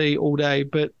says Honda E all day,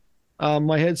 but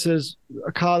my head says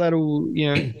a car that'll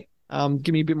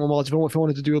give me a bit more mileage. If I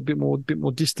wanted to do a bit more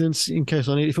distance in case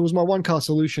I need. If it was my one car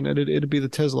solution, it'd be the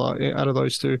Tesla out of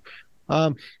those two.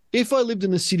 If I lived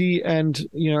in the city and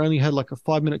only had like a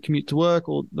 5-minute commute to work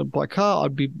or by car,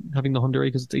 I'd be having the Honda E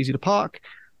because it's easy to park.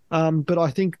 But I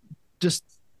think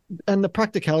and the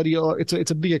practicality,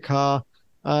 it's a bigger car.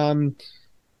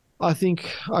 I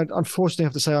think I'd unfortunately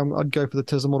have to say I'd go for the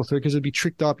Tesla Model 3 because it'd be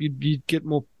tricked up. You'd get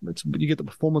more. You get the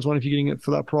performance one if you're getting it for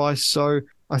that price. So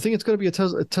I think it's going to be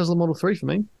a Tesla Model 3 for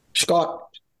me. Scott.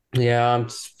 Yeah, I'm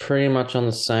pretty much on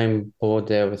the same board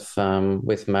there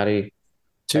with Matty.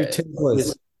 2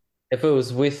 Teslas. If it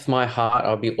was with my heart,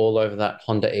 I'd be all over that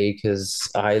Honda E because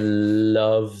I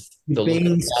love the look of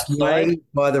the outside.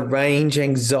 By the range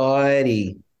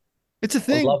anxiety. It's a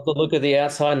thing. I love the look of the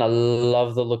outside and I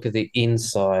love the look of the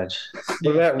inside.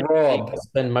 What about Rob?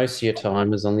 Spend most of your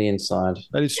time is on the inside.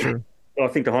 That is true. Well,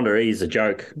 I think the Honda E is a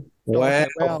joke. Wow.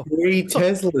 Wow. 3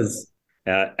 Teslas.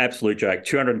 Absolute joke.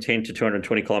 210 to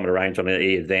 220 kilometer range on an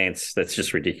E Advance. That's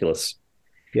just ridiculous.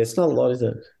 Yeah, it's not a lot, is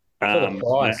it? For the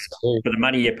price, too. For the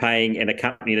money you're paying in a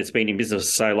company that's been in business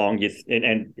for so long,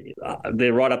 and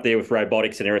they're right up there with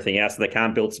robotics and everything else. So they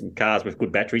can't build some cars with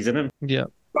good batteries in them. Yeah.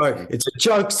 Oh, it's a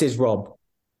joke, says Rob.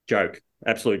 Joke.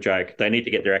 Absolute joke. They need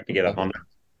to get their act together, Honda.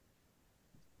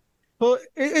 Well,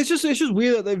 it's just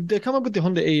weird that they come up with the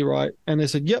Honda E, right? And they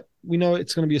said, "Yep, we know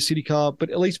it's going to be a city car,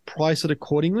 but at least price it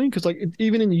accordingly." Because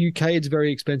even in the UK, it's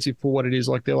very expensive for what it is.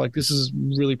 Like they're like, "This is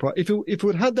really price." If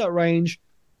it had that range,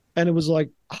 and it was like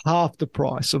half the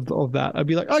price of that, I'd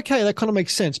be like, "Okay, that kind of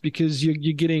makes sense," because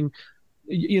you're getting,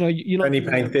 you're not only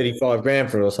paying 35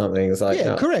 grand for it or something. It's like,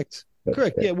 yeah, no. correct.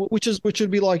 Correct. Yeah, which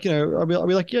would be like, I'll be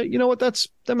like, yeah, you know what, that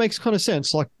makes kind of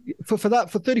sense. Like for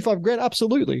 35 grand,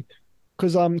 absolutely,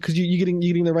 because you're getting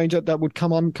the range that would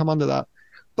come under that.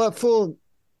 But for,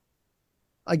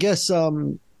 I guess,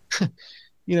 everything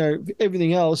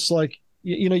else, like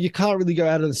you can't really go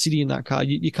out of the city in that car.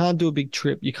 You can't do a big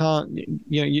trip. You can't,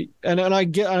 and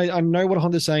I know what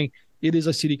Honda's saying. It is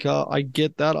a city car. I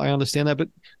get that. I understand that. But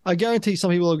I guarantee some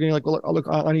people are going like, well, look,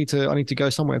 I need to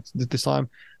go somewhere this time.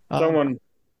 Someone,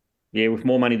 with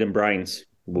more money than brains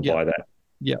will buy that.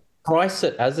 Yeah. Price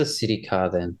it as a city car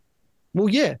then. Well,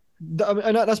 yeah.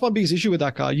 And that's my biggest issue with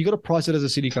that car. You got to price it as a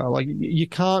city car. Like you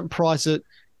can't price it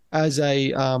as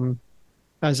you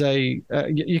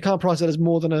can't price it as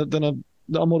more than a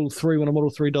Model 3 when a Model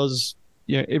 3 does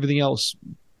everything else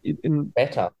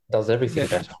better. Does everything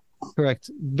better. Correct.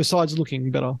 Besides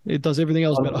looking better, it does everything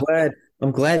else better.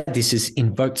 I'm glad this has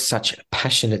invoked such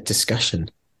passionate discussion.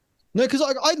 No, because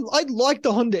I like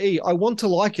the Honda E. I want to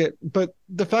like it, but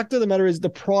the fact of the matter is the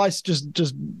price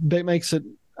just makes it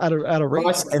out of reach.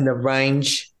 Price and the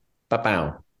range,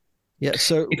 ba-bow. Yeah.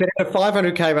 So if it had a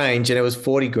 500k range and it was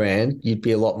 40 grand, you'd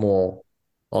be a lot more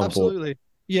on absolutely. board.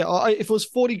 Yeah. If it was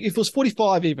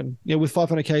 45 even, with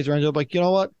 500k's range, I'd be like, you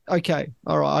know what? Okay,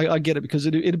 all right, I get it, because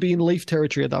it'd be in Leaf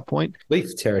territory at that point.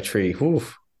 Leaf territory.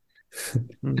 Oof.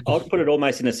 I'd put it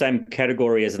almost in the same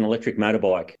category as an electric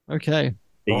motorbike. Okay.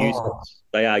 They're useless.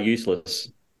 They are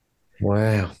useless.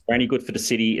 Wow. They're only good for the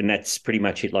city, and that's pretty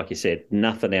much it, like you said.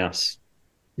 Nothing else.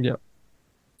 Yeah.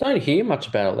 Don't hear much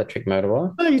about electric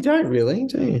motorbike. No, you don't really,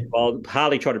 do you? Well,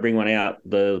 Harley tried to bring one out.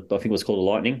 I think it was called the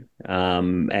Lightning,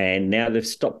 and now they've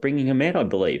stopped bringing them out, I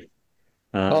believe.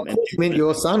 You meant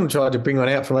your son tried to bring one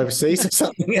out from overseas or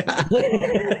something. Yeah,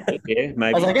 maybe.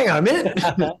 I was like, hang on a minute.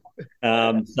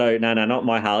 So no, not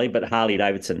my Harley, but Harley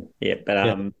Davidson. Yeah,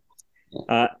 but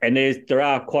and there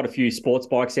are quite a few sports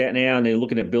bikes out now, and they're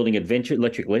looking at building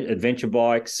electric adventure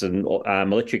bikes and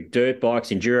electric dirt bikes,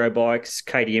 enduro bikes.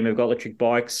 KTM have got electric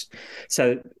bikes,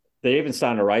 so they're even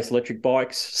starting to race electric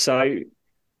bikes. So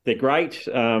they're great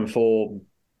for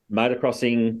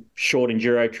motocrossing, short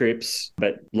enduro trips,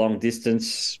 but long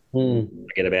distance,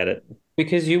 forget about it.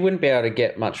 Because you wouldn't be able to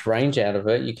get much range out of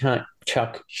it. You can't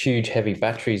chuck huge heavy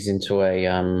batteries into a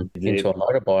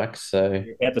motorbike. So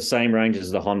about the same range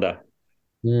as the Honda.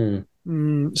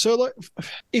 So like,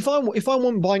 if I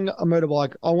want buying a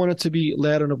motorbike, I want it to be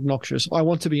loud and obnoxious. I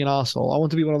want to be an asshole. I want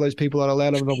to be one of those people that are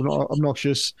loud and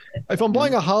obnoxious. If I'm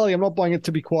buying a Harley, I'm not buying it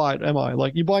to be quiet, am I?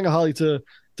 Like, you're buying a Harley to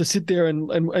sit there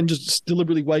and just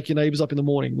deliberately wake your neighbors up in the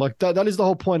morning. Like that is the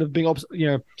whole point of being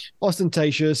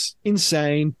ostentatious,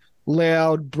 insane,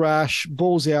 loud, brash,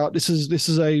 balls out. This is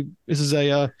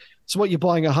what you're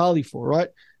buying a Harley for, right?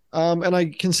 And I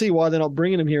can see why they're not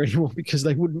bringing them here anymore, because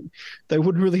they wouldn't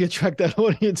really attract that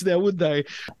audience now, would they?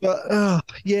 But I've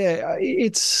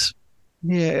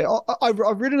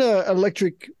ridden an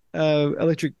electric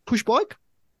push bike,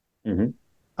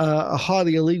 a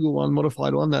highly illegal one,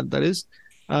 modified one that is.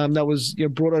 That was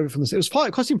brought over from the States.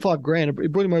 It cost him $5,000.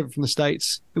 It brought him over from the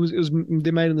States.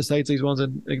 They're made in the States, these ones,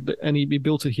 and he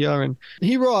built it here. And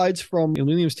he rides from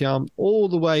Williamstown all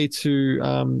the way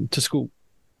to school.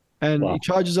 And he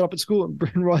charges it up at school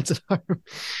and rides it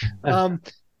home.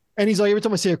 And he's like, every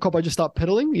time I see a cop, I just start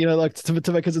pedaling,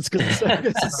 because it's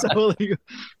so illegal.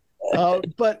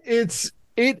 But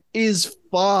it is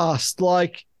fast.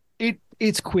 Like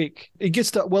it's quick. It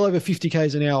gets to well over 50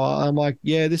 k's an hour. I'm like,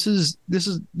 yeah, this is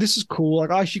cool.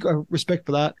 Like, I actually got respect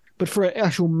for that. But for an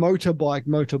actual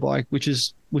motorbike, which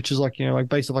is like, like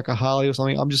based on like a Harley or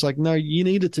something, I'm just like, no, you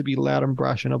need it to be loud and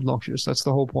brash and obnoxious. That's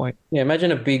the whole point. Yeah,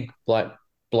 imagine a big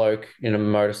bloke in a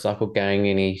motorcycle gang,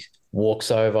 and he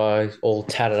walks over all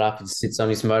tatted up and sits on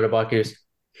his motorbike. He goes,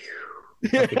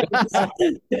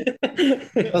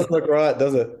 doesn't look right,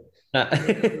 does it?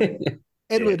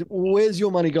 Edward, where's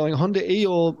your money going? Honda E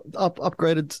or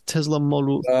upgraded Tesla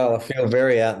model? Well, I feel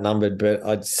very outnumbered, but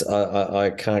I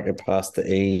can't get past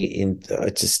the E. I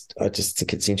just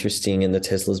think it's interesting, and the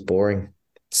Tesla's boring.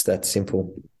 It's that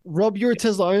simple. Rob, you're a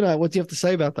Tesla owner. What do you have to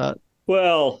say about that?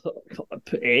 Well,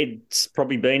 Ed's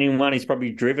probably been in one. He's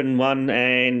probably driven one.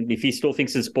 And if he still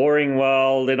thinks it's boring,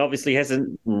 well, then obviously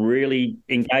hasn't really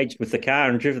engaged with the car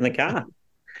and driven the car.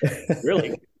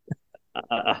 Really.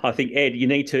 I think, Ed, you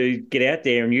need to get out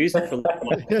there and use it.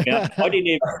 I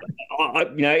didn't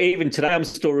even today I'm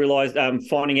still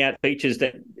finding out features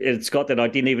that it's got that I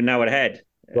didn't even know it had.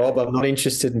 Rob, I'm not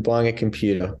interested in buying a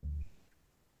computer.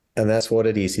 And that's what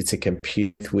it is. It's a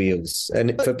computer with wheels.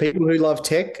 And for people who love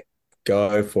tech,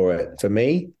 go for it. For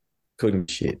me, couldn't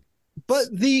shit. But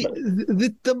the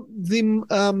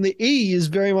E is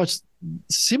very much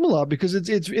similar because it's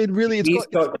He's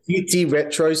got cutesy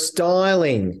retro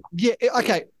styling. yeah,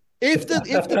 okay. If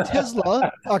the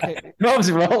Tesla, okay,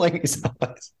 Rob's rolling his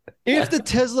eyes. if the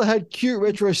Tesla had cute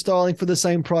retro styling for the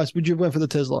same price, would you have went for the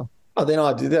Tesla? Oh, then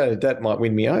I do that. That might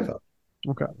win me over.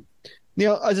 Okay.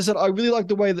 Now, as I said, I really like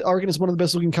the way that I reckon it's one of the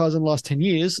best looking cars in the last 10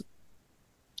 years.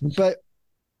 But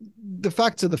the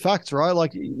facts are the facts, right?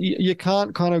 Like you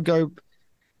can't kind of go,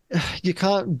 you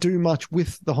can't do much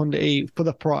with the Honda E for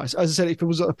the price. As I said, if it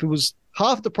was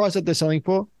half the price that they're selling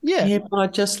for, yeah, but I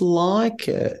just like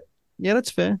it. yeah,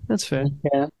 that's fair. That's fair.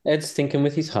 Yeah, Ed's thinking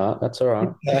with his heart. That's all right.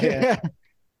 Yeah.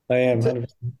 I am.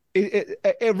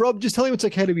 100%. Rob, just tell him it's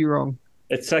okay to be wrong.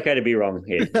 It's okay to be wrong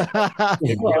here.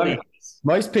 It really is.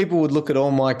 Most people would look at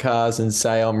all my cars and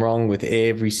say I'm wrong with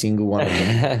every single one of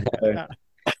them. So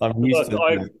I'm used to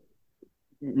that.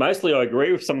 Mostly I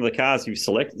agree with some of the cars you've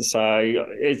selected. So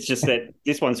it's just that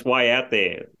this one's way out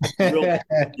there. Real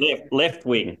left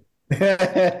wing.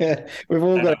 We've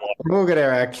all got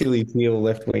our Achilles heel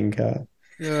left wing car.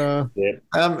 Yeah.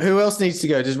 Who else needs to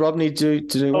go? Does Rob need to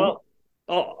do one?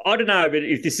 I don't know, but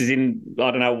if this is I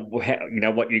don't know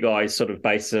how, what you guys sort of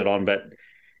base it on, but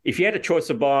if you had a choice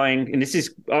of buying, and this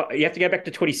is, you have to go back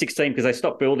to 2016 because they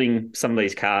stopped building some of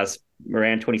these cars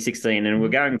around 2016 and we're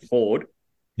going forward.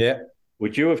 Yeah.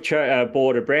 Would you have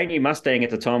bought a brand new Mustang at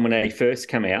the time when they first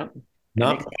come out, No.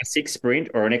 an XR6 Sprint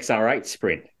or an XR8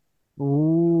 Sprint?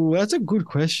 Ooh, that's a good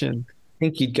question. I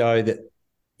think you'd go that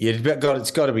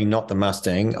it's got to be not the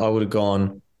Mustang. I would have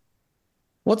gone.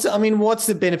 What's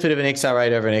the benefit of an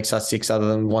XR8 over an XR6 other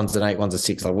than one's an 8, one's a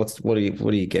 6? Like what are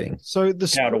you getting? So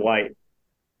the How to weight.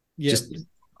 Yeah.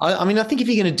 I think if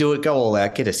you're going to do it, go all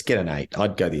out. Get an 8.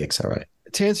 I'd go the XR8.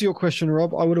 To answer your question,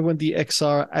 Rob, I would have went the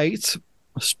XR8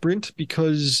 Sprint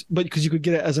because you could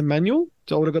get it as a manual.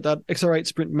 So I would have got that XR8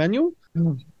 Sprint manual.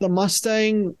 The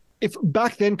Mustang, if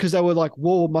back then, because they were like,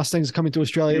 whoa, Mustangs coming to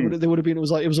Australia, there would have been, it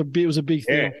was a big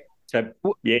thing. Yeah. So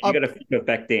you got to think of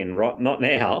back then, right? Not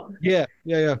now. Yeah.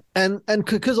 And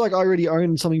because like I already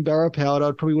owned something barrel powered,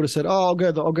 I probably would have said, oh, I'll go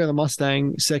the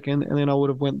Mustang second, and then I would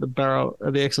have went the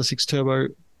XR6 Turbo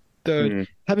third.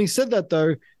 Having said that,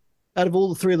 though, out of all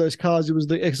the three of those cars, it was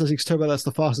the XR6 Turbo that's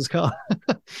the fastest car.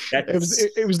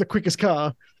 It was the quickest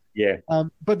car. Yeah.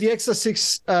 But the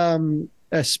XR6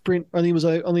 Sprint only was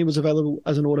available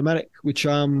as an automatic, which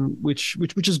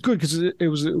is good because it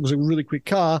was a really quick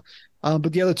car.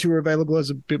 But the other two are available as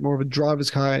a bit more of a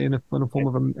driver's car in a form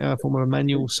of a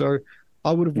manual. So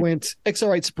I would have went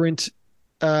XR8 Sprint,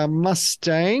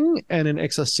 Mustang, and an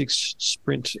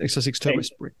XR6 Turbo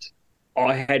Sprint.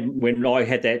 When I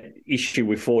had that issue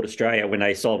with Ford Australia when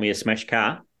they sold me a smash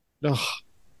car. Oh.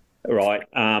 Right.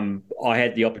 I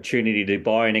had the opportunity to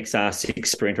buy an XR6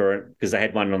 Sprinter because they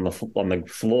had one on the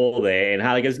floor there, and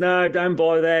Harley goes, "No, don't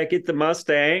buy that. Get the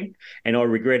Mustang." And I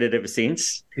regret it ever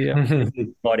since. Yeah.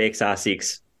 Buy the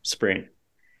XR6 Sprint,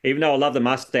 even though I love the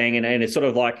Mustang, and it's sort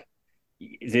of like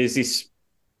there's this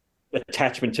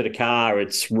attachment to the car.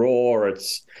 It's raw.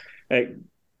 It's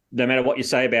no matter what you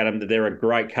say about them, they're a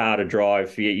great car to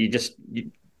drive.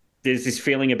 There's this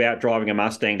feeling about driving a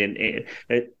Mustang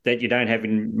that you don't have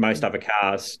in most other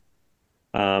cars,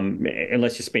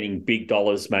 unless you're spending big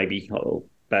dollars maybe.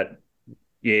 But,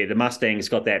 yeah, the Mustang's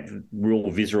got that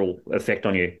real visceral effect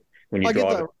on you when you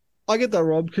drive it. I get that,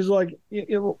 Rob, because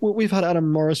we've had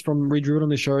Adam Morris from Redriven on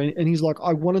the show, and he's like,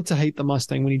 I wanted to hate the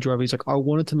Mustang when he drove it. He's like, I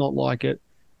wanted to not like it.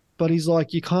 But he's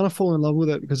like, you kind of fall in love with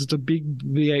it because it's a big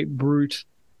V8 brute.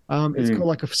 It's got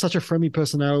like such a friendly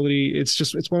personality.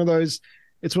 It's one of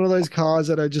those cars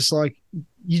that are just like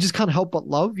you just can't help but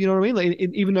love. You know what I mean? Like,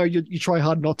 even though you try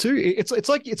hard not to, it's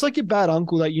like your bad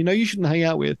uncle that you shouldn't hang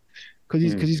out with because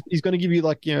he's going to give you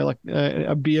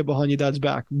a beer behind your dad's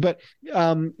back. But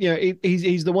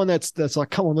he's the one that's like,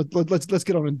 come on, let's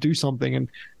get on and do something.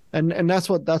 And that's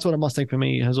what a Mustang for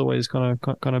me has always kind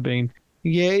of been.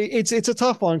 Yeah, it's a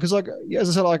tough one because, like, as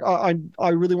I said, like I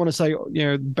really want to say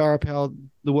barrel power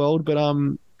the world, but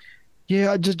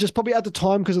yeah, just probably at the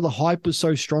time because of the hype was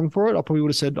so strong for it, I probably would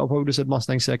have said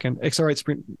Mustang second, XR8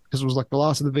 Sprint because it was like the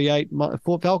last of the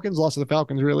V8 Falcons, last of the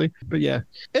Falcons really. But yeah,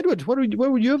 Edward, what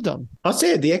would you have done? I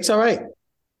said the XR8,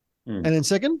 and then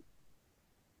second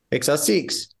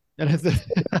XR6. And have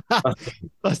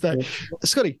that's that.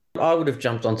 Scotty. I would have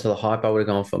jumped onto the hype. I would have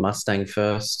gone for Mustang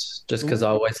first, just because I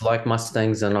always like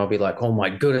Mustangs, and I'll be like, oh my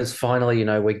goodness, finally,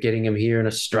 we're getting them here in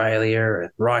Australia,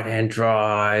 right-hand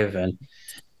drive, and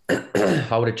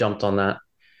I would have jumped on that.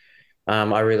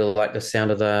 I really like the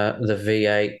sound of the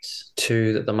V8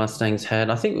 2 that the Mustangs had.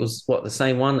 I think it was the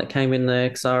same one that came in the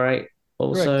XR8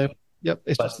 also. Correct. Yep,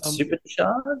 it's just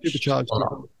supercharged. Supercharged.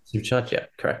 Supercharged, yeah,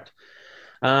 correct.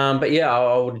 But yeah,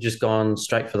 I would have just gone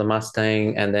straight for the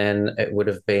Mustang, and then it would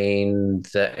have been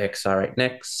the XR8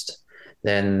 next,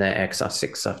 then the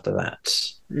XR6 after that.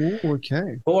 Ooh,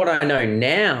 okay. For what I know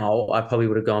now, I probably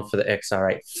would have gone for the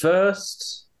XR8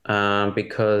 first,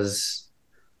 because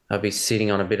I'd be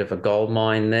sitting on a bit of a gold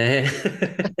mine there,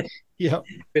 Yeah.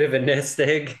 bit of a nest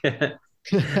egg, and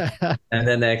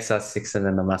then the XR6 and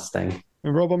then the Mustang.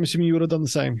 And Rob, I'm assuming you would have done the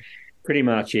same. Pretty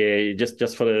much, yeah.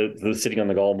 Just for the sitting on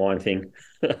the gold mine thing.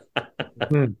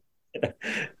 Hmm.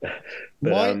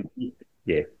 But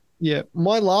yeah. Yeah,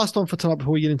 my last one for tonight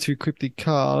before we get into cryptic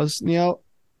cars. Now,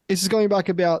 this is going back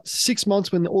about 6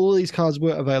 months when all of these cars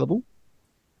were available.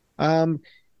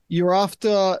 You're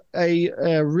after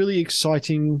a really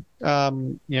exciting,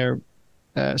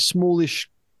 smallish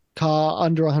car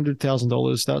under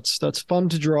 $100,000. That's fun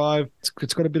to drive.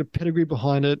 It's got a bit of pedigree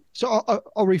behind it. So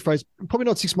I'll rephrase. Probably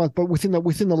not 6 months, but within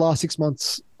the last 6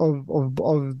 months of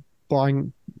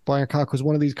buying a car, because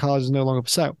one of these cars is no longer for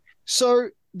sale. So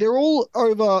they're all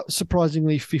over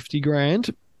surprisingly 50 grand,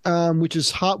 which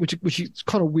is hard, which is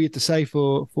kind of weird to say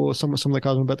for some of the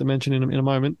cars I'm about to mention in a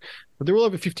moment. But they're all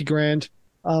over 50 grand.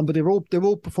 But they're all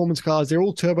performance cars. They're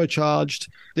all turbocharged.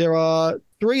 There are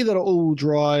 3 that are all-wheel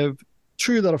drive,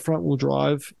 2 that are front-wheel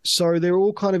drive. So they're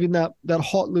all kind of in that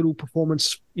hot little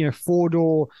performance,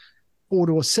 four-door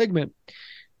segment.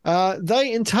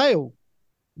 They entail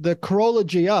the Corolla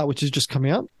GR, which has just come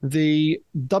out, the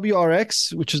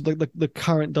WRX, which is the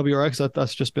current WRX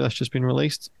that's just been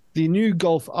released, the new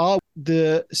Golf R,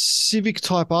 the Civic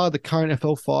Type R, the current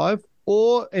FL5,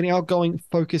 or an outgoing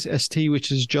Focus ST, which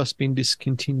has just been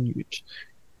discontinued.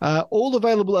 All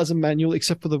available as a manual,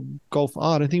 except for the Golf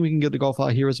R. I don't think we can get the Golf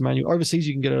R here as a manual. Overseas,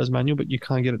 you can get it as a manual, but you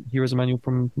can't get it here as a manual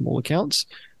from all accounts.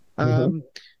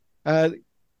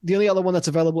 The only other one that's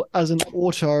available as an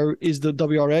auto is the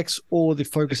WRX or the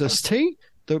Focus ST,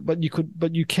 but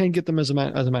you can get them as a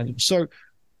manual. So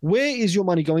where is your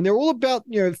money going? They're all about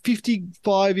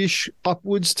 55-ish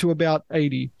upwards to about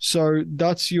 80. So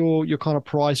that's your kind of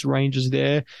price ranges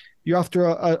there. You're after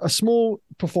a small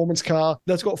performance car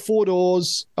that's got 4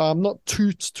 doors, not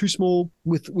too small,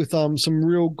 with some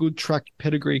real good track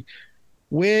pedigree.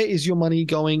 Where is your money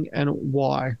going and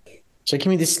why? So give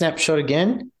me this snapshot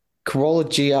again. Corolla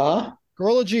GR.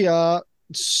 Corolla GR,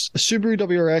 Subaru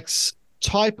WRX,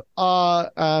 Type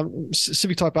R,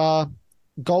 Civic Type R,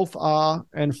 Golf R,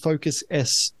 and Focus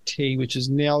ST, which is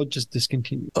now just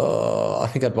discontinued. I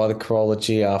think I'd buy the Corolla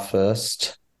GR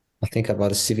first. I think I'd buy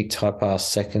the Civic Type R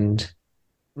second.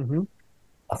 Mm-hmm.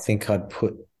 I think I'd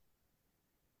put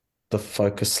the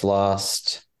Focus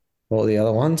last. What were the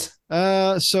other ones?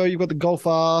 So you've got the Golf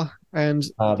R and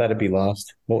that'd be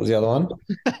last. What was the other one?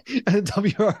 and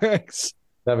WRX.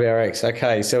 WRX.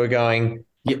 Okay, so we're going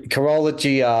Corolla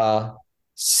GR,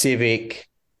 Civic,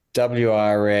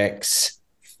 WRX,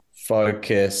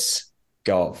 Focus,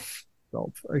 Golf.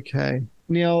 Okay.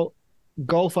 Now,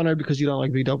 Golf, I know because you don't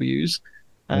like VWs.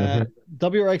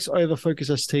 WRX over Focus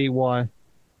ST, why?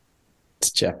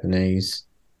 It's Japanese.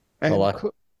 And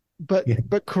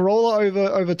but Corolla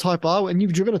over Type R, and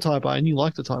you've driven a Type R and you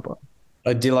like the Type R.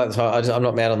 I do like the Type R. I'm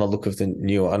not mad on the look of the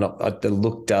new one. The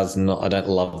look does not. I don't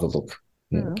love the look.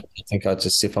 Yeah. I think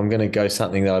if I'm going to go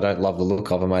something that I don't love the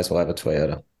look of, I may as well have a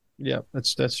Toyota. Yeah,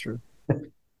 that's true.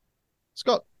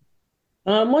 Scott.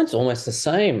 Mine's almost the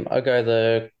same. I go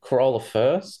the Corolla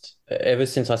first. Ever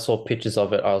since I saw pictures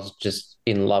of it, I was just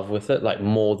in love with it, like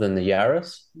more than the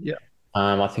Yaris. Yeah.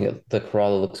 I think the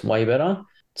Corolla looks way better.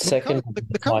 Second,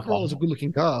 the current Corolla is a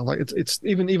good-looking car. Like it's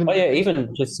even. Oh yeah,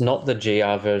 even just not the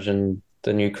GR version.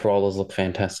 The new Corollas look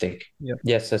fantastic. Yeah.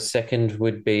 Yeah. So second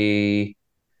would be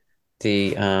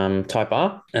the Type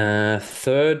R.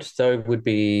 Third though would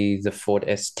be the Ford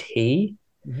ST.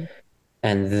 Mm-hmm.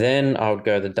 And then I would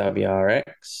go the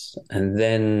WRX, and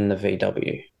then the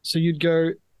VW. So you'd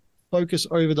go Focus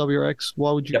over WRX.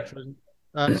 Why would you? Yep.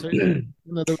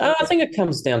 I think it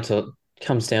comes down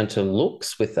to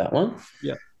looks with that one.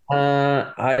 Yeah.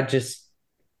 I just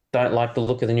don't like the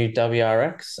look of the new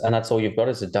WRX, and that's all you've got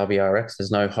is a WRX.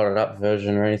 There's no hotted up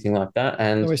version or anything like that,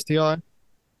 and no STI.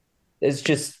 It's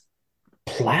just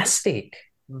plastic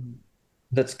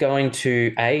that's going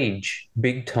to age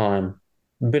big time.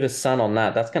 A bit of sun on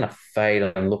that, that's going to fade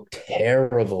and look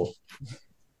terrible.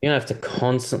 You don't have to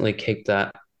constantly keep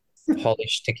that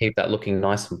polished to keep that looking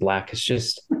nice and black. It's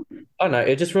just, I don't know,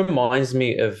 it just reminds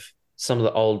me of some of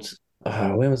the old,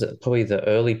 when was it? Probably the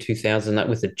early 2000s, that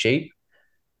with the Jeep.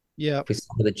 Yeah. With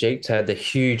some of the Jeeps had the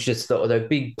huge, just the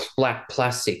big black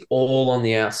plastic all on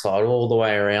the outside, all the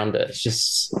way around it.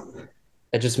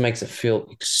 It just makes it feel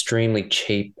extremely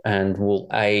cheap and will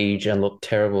age and look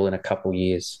terrible in a couple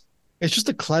years. It's just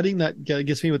the cladding that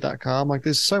gets me with that car. I'm like,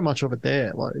 there's so much of it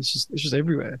there. Like, it's just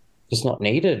everywhere. It's not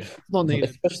needed. Not needed.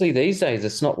 Especially these days,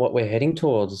 it's not what we're heading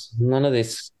towards. None of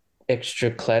this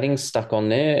extra cladding stuck on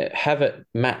there. Have it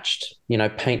matched,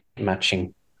 paint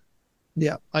matching.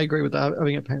 Yeah, I agree with that.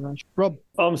 Having it paint match. Rob,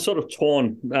 I'm sort of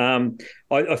torn.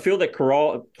 I feel that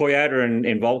Corolla, Toyota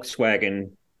and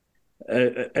Volkswagen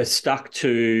are stuck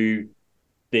to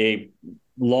their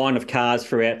line of cars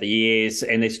throughout the years,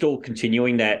 and they're still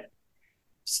continuing that.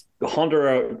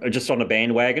 Honda are just on a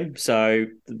bandwagon. So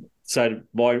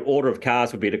my order of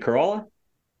cars would be the Corolla,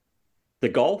 the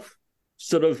Golf,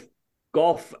 sort of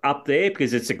Golf up there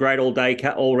because it's a great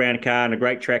all-round car and a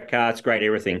great track car. It's great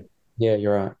everything. Yeah,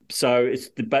 you're right. So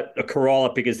but a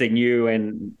Corolla because they're new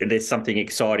and there's something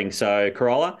exciting. So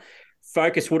Corolla,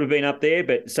 Focus would have been up there,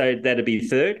 but so that'd be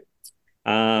third.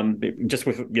 Just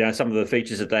with some of the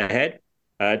features that they had.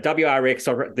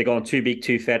 WRX, they're gone too big,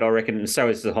 too fat, I reckon, and so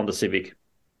is the Honda Civic.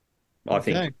 I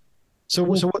think. So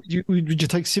what would you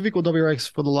take Civic or WRX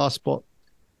for the last spot?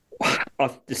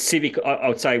 The Civic, I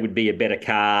would say, would be a better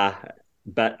car,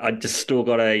 but I just still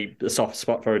got a soft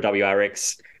spot for a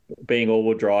WRX. Being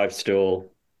all-wheel drive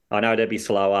still, I know they'd be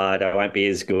slower, they won't be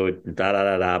as good, but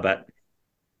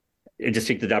I just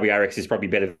think the WRX is probably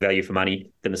better value for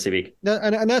money than the Civic. No,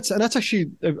 and that's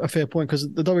actually a fair point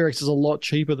because the WRX is a lot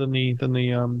cheaper than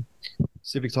the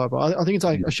Civic Type R. I think it's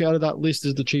actually out of that list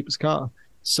is the cheapest car.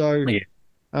 So,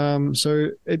 so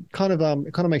it kind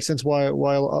of makes sense why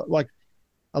like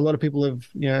a lot of people have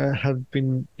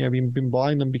been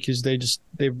buying them because they're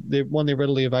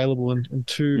readily available and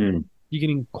two you're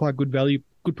getting quite good value,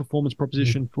 good performance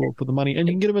proposition for the money, and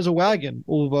you can get them as a wagon,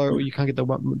 although you can't get the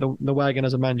wagon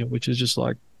as a manual, which is just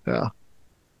like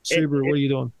Subaru. What are you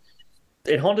doing?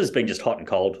 And Honda's been just hot and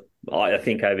cold, I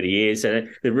think, over the years, and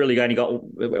they've really only got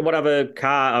what other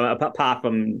car apart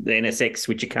from the NSX,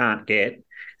 which you can't get.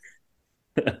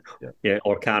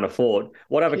 Or can't afford.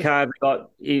 What other car have they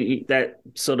got that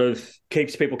sort of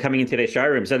keeps people coming into their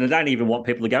showrooms? And they don't even want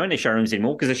people to go in their showrooms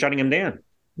anymore because they're shutting them down.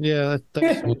 Yeah.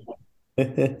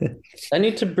 They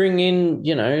need to bring in,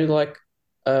 like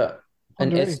an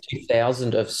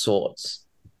S2000 of sorts.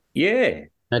 Yeah.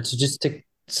 To just to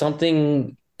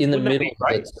something in the middle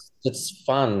that's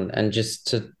fun and just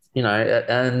to,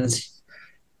 and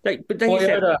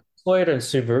Toyota and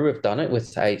Subaru have done it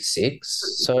with A6,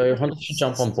 so Honda should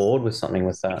jump on board with something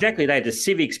with that. Exactly. They had the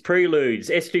Civics, Preludes,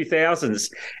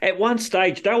 S2000s. At one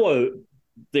stage, they were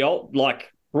the old,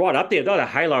 like right up there. They were the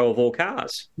halo of all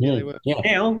cars. Yeah, they were. Yeah.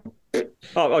 Now,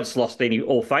 I just lost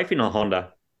all faith in a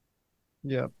Honda.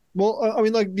 Yeah. Well, I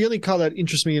mean, like the only car that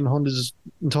interests me in Honda's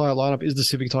entire lineup is the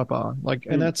Civic Type R. Like,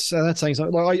 and that's saying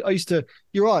something. Like, I used to.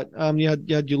 You're right. You had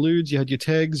your Ludes, you had your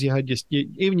Tegs, you had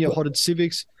even your hotted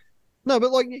Civics. No,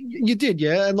 but like you did,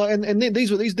 yeah, and like and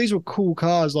these were cool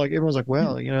cars. Like everyone's like,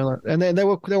 wow, and then they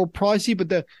were pricey, but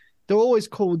they're always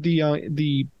called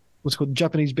the what's called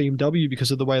Japanese BMW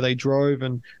because of the way they drove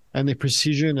and their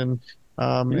precision and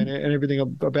everything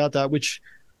about that, which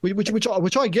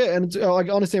I get, and I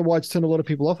understand why it's turned a lot of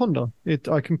people off Honda.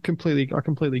 I completely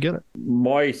get it.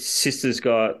 My sister's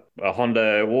got a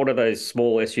Honda. What are those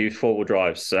small SUV four-wheel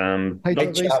drives? HRVs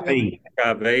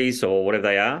or whatever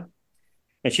they are.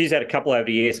 And she's had a couple over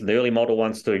the years, from the early model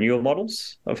ones to the newer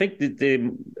models. I think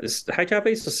the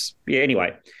HRVs,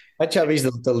 anyway.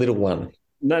 HRV's the little one.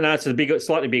 No, it's the bigger,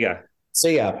 slightly bigger.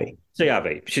 CRV.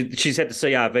 She's had the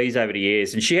CRVs over the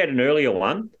years, and she had an earlier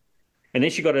one, and then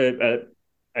she got a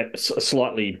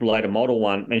slightly later model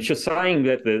one, and she was saying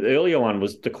that the earlier one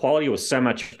the quality was so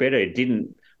much better. It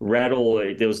didn't rattle.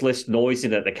 There was less noise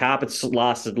in it. The carpets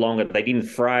lasted longer. They didn't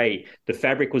fray. The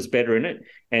fabric was better in it.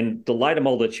 And the later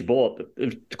model that she bought,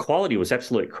 the quality was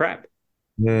absolute crap.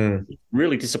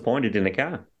 Really disappointed in the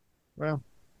car. Wow.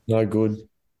 No good.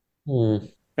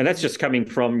 And that's just coming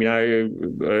from, a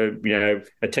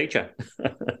teacher.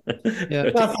 Yeah.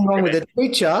 Nothing wrong with a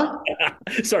teacher.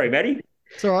 Sorry, Maddie.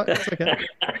 It's all right. It's okay.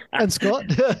 And Scott.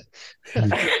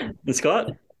 The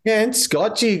Scott? Yeah, and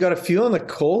Scott, gee, you got a few on the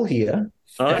call here.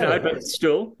 I know, but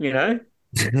still,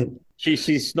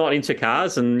 she's not into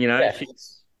cars, and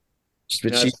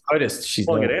she's noticed. She's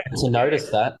not. To notice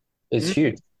that is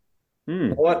huge.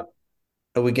 What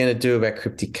are we going to do about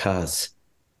cryptic cars?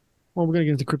 Well, we're going to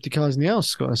get into cryptic cars now,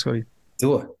 Scotty.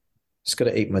 Do it. Just got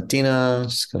to eat my dinner.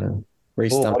 Just going to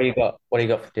restart. What do you got? What do you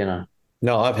got for dinner?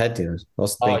 No, I've had dinner. I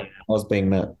was being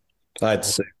Matt. I had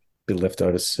soup, a bit of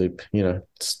leftover soup.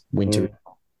 It's winter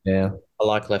now. I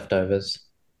like leftovers.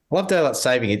 I love daylight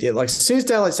saving. Like as soon as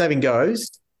daylight saving goes,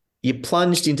 you're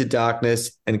plunged into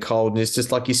darkness and coldness,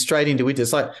 just like you're straight into winter.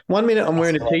 It's like 1 minute I'm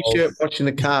wearing a t-shirt, watching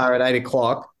the car at 8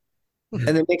 o'clock,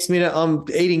 and the next minute I'm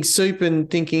eating soup and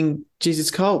thinking, geez,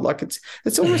 it's cold. Like it's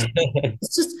almost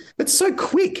it's so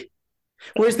quick.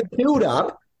 Whereas the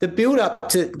build up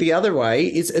to the other way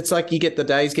is it's like you get the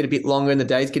days get a bit longer and the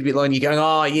days get a bit longer. And you're going,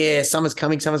 oh yeah, summer's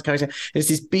coming. And it's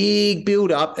this big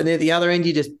build up, and then at the other end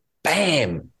you just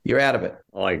bam, you're out of it.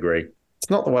 I agree. It's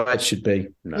not the way it should be.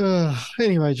 No.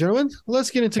 Anyway, gentlemen,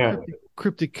 let's get into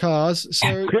cryptic cars.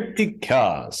 So Cryptic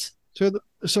cars.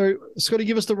 So, Scotty,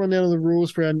 give us the rundown of the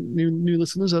rules for our new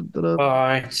listeners. All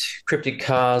right. Cryptic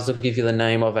cars will give you the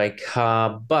name of a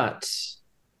car, but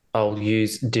I'll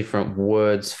use different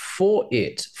words for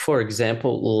it. For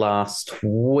example, last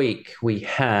week we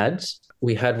had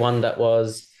one that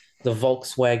was the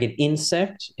Volkswagen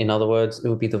Insect. In other words, it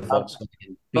would be the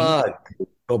Volkswagen Bug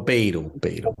or beetle.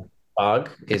 Bug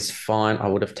is fine. I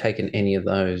would have taken any of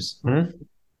those.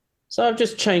 So I've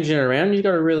just changed it around. You've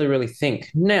got to really, really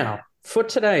think. Now, for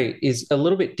today is a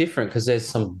little bit different because there's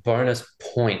some bonus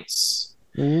points.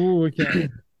 Ooh, okay.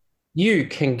 You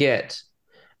can get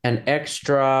an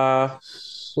extra,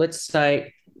 let's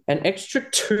say, an extra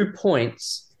 2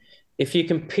 points if you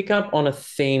can pick up on a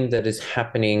theme that is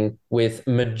happening with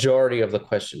majority of the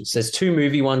questions. There's 2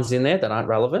 movie ones in there that aren't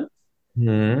relevant.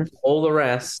 All the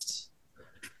rest,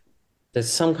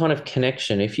 there's some kind of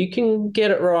connection. If you can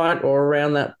get it right or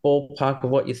around that ballpark of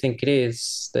what you think it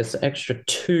is, there's an extra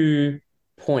 2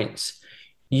 points.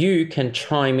 You can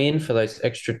chime in for those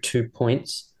extra 2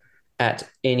 points at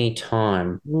any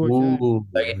time. Ooh,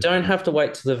 So you don't have to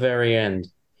wait to the very end.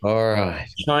 All right.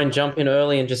 Try and jump in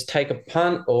early and just take a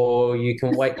punt, or you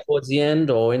can wait towards the end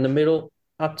or in the middle.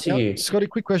 Up to you. Scotty,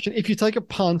 quick question. If you take a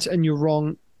punt and you're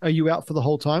wrong, are you out for the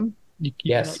whole time?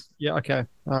 Yes. Yeah, okay.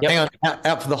 Yep. Hang on,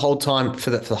 out for the whole time for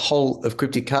the whole of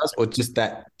cryptic cars, or just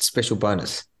that special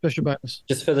bonus? Special bonus.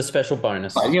 Just for the special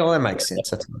bonus. Oh, yeah, well, that makes sense.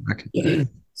 That's okay.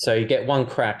 So you get one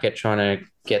crack at trying to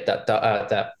get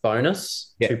that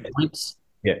bonus, 2 points.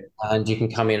 Yeah. And you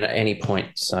can come in at any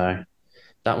point. So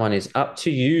that one is up to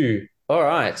you. All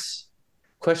right.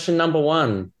 Question number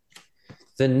 1.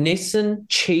 The Nissan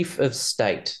Chief of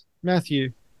State.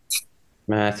 Matthew.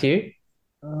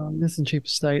 Nissan Chief of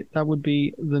State. That would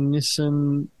be the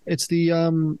Nissan. It's the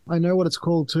I know what it's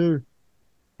called too.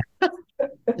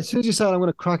 As soon as you say it, I'm going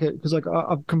to crack it because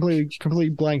I've completely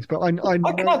blanked. But I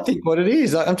can't think what it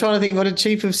is. I'm trying to think what a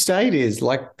chief of state is.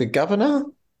 Like the governor?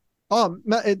 Oh,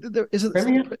 Matt, is it?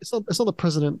 Premier? It's not the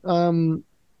president.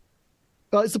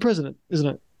 It's the president, isn't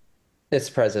it? It's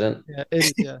president. Yeah, it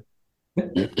is.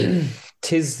 Yeah.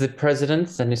 Tis the president,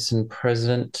 the Nissan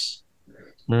president.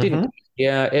 Mhm.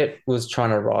 It was trying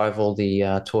to rival the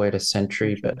Toyota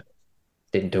Century, but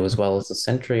didn't do as well as the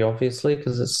Century, obviously,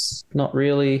 because it's not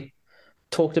really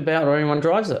talked about or anyone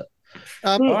drives it.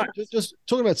 Right. Just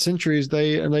talking about Centuries,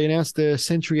 they announced their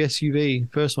Century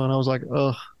SUV, first one. I was like,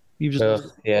 ugh, you've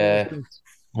just yeah,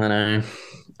 I know.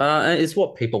 It's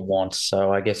what people want,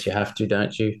 so I guess you have to,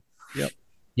 don't you? Yep.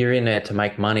 You're in there to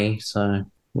make money, so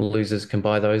losers can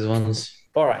buy those ones.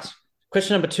 All right.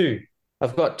 Question number 2.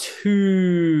 I've got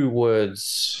 2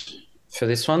 words for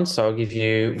this one, so I'll give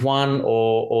you one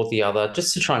or the other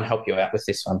just to try and help you out with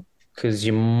this one because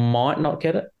you might not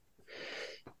get it.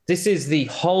 This is the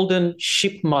Holden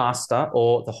Shipmaster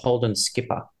or the Holden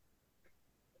Skipper.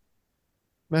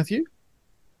 Matthew.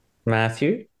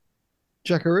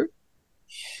 Jackaroo?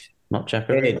 Not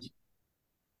Jackaroo.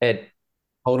 Ed.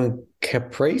 Holden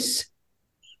Caprice?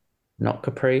 Not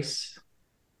Caprice.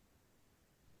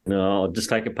 No, I'll just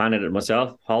take a punt at it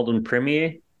myself. Holden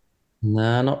Premier.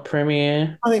 No, not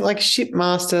Premier. I think like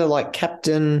shipmaster, like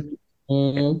captain.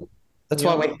 Mm-hmm. That's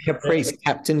why I went Caprice.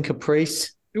 Captain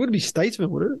Caprice. It would be Statesman,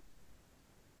 would it?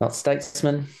 Not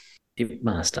Statesman.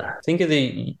 Shipmaster.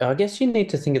 I guess you need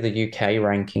to think of the UK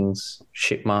rankings,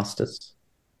 shipmasters.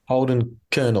 Holden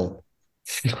Colonel.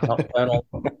 Not Colonel.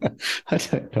 I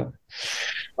don't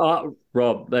know.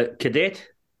 Rob, cadet?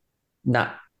 Nah.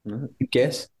 Good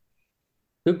guess.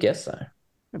 Good guess, though. I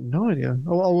have no idea. I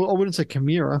wouldn't say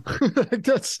Chimera.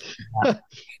 That's. I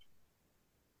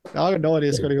got no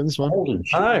idea, Scotty, on this one.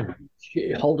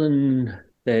 Holden,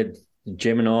 the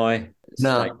Gemini.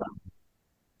 No.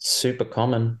 Super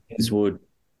common. Kingswood.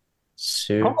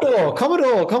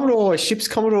 Commodore, ship's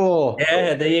Commodore.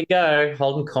 Yeah, there you go.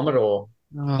 Holden Commodore.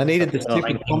 I needed the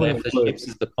stupid Commodore. For the ships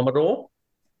is the Commodore.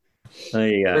 There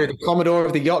you go. The Commodore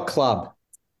of the yacht club.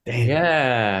 Damn.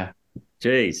 Yeah.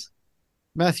 Jeez.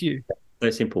 Matthew. So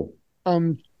simple.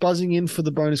 I'm buzzing in for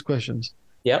the bonus questions.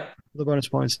 Yep. The bonus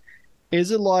points.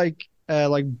 Is it like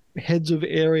heads of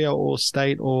area or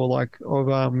state or like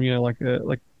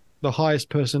the highest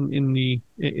person in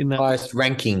that Highest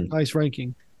ranking. highest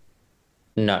ranking?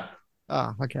 No.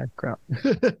 Okay, crap.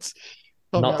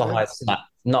 Not the highest nut.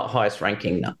 Not highest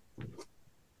ranking nut.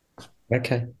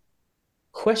 Okay.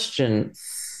 Question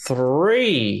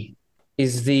 3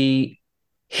 is the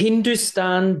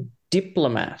Hindustan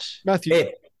diplomat. Matthew.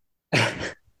 Ed.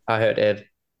 I heard Ed.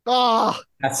 Ah,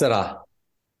 Ambassador.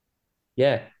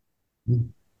 Yeah.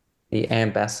 The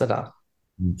ambassador.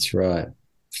 That's right.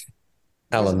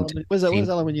 Alan. where's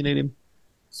Alan when you need him?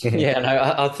 Yeah,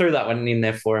 no, I threw that one in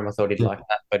there for him. I thought he'd like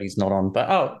that, but he's not on.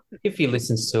 But if he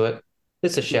listens to it,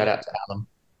 it's a shout out to Alan.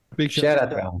 Big Shout out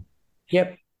to Alan.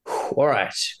 Yep. All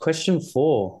right. Question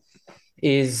 4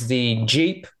 is the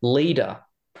Jeep leader.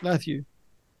 Matthew.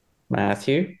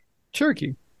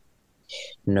 Cherokee.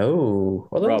 No.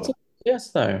 Well, Rob.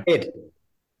 Yes, though. Ed.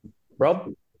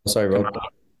 Rob. Sorry, Rob.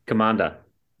 Commander.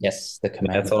 Yes, the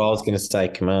commander. That's what I was going to say,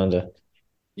 Commander.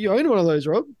 You own one of those,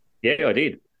 Rob? Yeah, I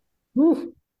did.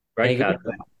 Woo. Great There you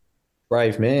car.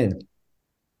 Brave man.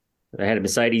 They had a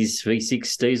Mercedes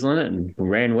V6 diesel in it and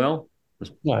ran well.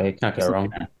 No, you can't go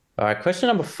wrong. All right. Question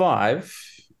number 5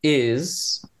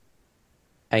 is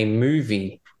a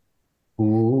movie.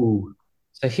 Ooh.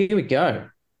 So here we go.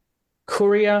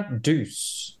 Courier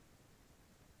Deuce.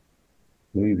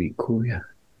 Movie, Korea.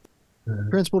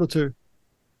 Transporter 2.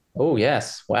 Oh,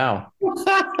 yes. Wow.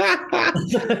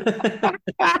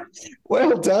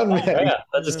 Well done, man. Yeah,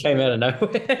 that just came out of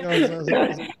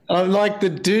nowhere. I'm like the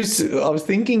deuce. I was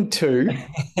thinking 2.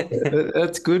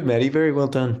 That's good, Matty. Very well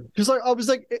done. Because I was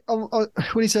like,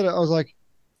 when he said it, I was like,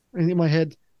 in my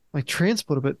head, like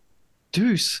transporter, but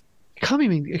Deuce. It can't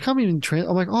even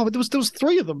I'm like, oh, but there was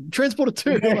 3 of them. Transporter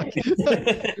 2.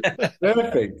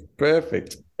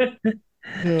 Perfect.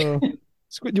 Yeah.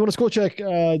 Do you want a score check,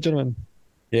 gentlemen?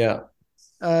 Yeah.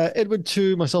 Edward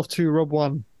 2, myself 2, Rob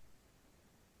 1.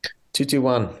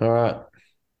 2-2-1. All right.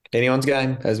 Anyone's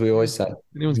game, as we always say.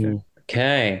 Anyone's game.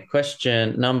 Okay.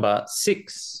 Question number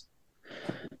 6.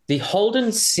 The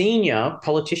Holden Senior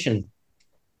politician.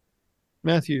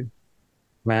 Matthew.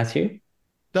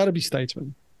 That'd be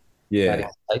Statesman. Yeah.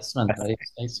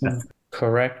 Statesman.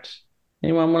 Correct.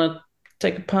 Anyone want to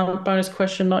take a bonus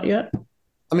question? Not yet.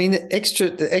 I mean, the extra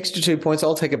 2 points,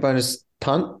 I'll take a bonus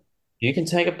punt. You can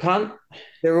take a punt.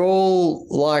 They're all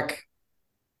like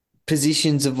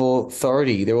positions of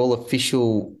authority. They're all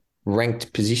official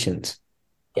ranked positions.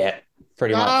 Yeah,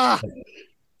 pretty much. Ah!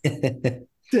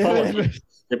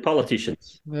 They're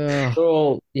politicians. Yeah. They're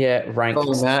all, ranked.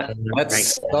 Oh, Matt,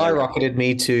 that's skyrocketed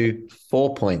me to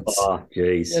 4 points. Oh,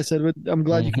 jeez. Yes, Edward. I'm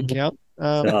glad you can count.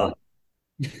 Oh,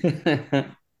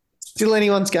 Still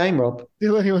anyone's game, Rob.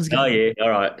 Still anyone's game. oh, yeah. All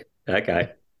right. Okay.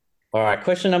 All right,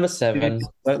 question number 7.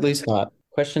 Don't lose heart.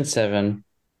 Question 7.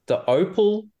 The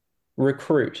Opal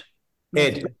recruit.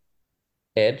 Ed.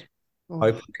 Oh.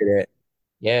 Open cadet.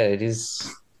 Yeah, it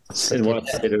is. And what I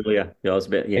said earlier, I was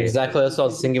about, Exactly. That's what I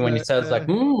was thinking when you said it. It's like,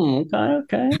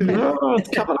 okay. Oh, it's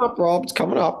coming up, Rob. It's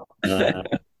coming up.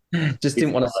 Just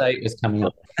didn't want to say it was coming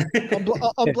up.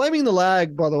 I'm blaming the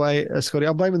lag, by the way, Scotty.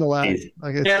 I'm blaming the lag.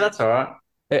 Yeah, that's all right.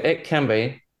 It can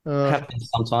be. Happens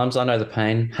sometimes. I know the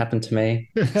pain. Happened to me.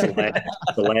 It's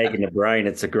a lag in the brain.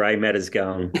 It's a grey matter's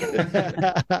going.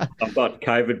 I've got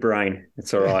COVID brain.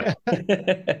 It's all right.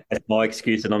 That's my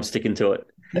excuse, and I'm sticking to it.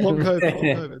 Long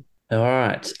COVID. All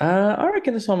right. I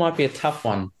reckon this one might be a tough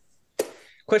one.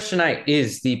 Question 8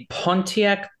 is the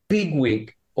Pontiac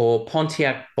bigwig or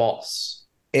Pontiac boss.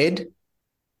 Ed.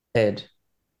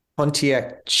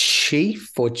 Pontiac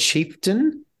chief or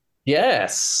chieftain?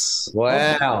 Yes.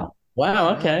 Wow.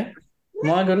 Wow. Okay.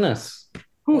 My goodness.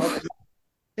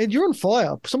 Ed, you're on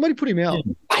fire. Somebody put him out.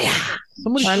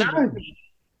 Somebody. I know.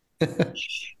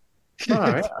 All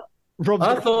right.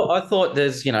 I thought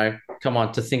there's, come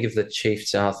on, to think of the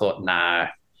Chiefs. And I thought, nah,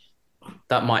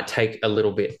 that might take a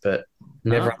little bit, but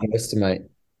no. Never underestimate.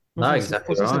 No,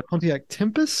 exactly Was right. it Pontiac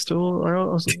Tempest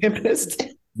or Tempest?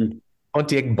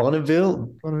 Pontiac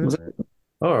Bonneville?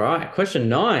 All right. Question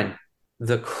 9.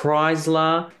 The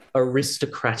Chrysler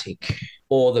aristocratic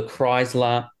or the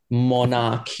Chrysler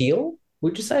monarchial.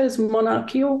 Would you say it's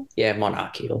monarchial? Yeah,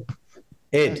 monarchial.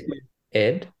 Ed.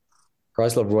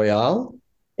 Chrysler Royale?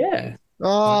 Yeah.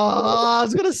 Oh, I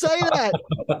was going to say that.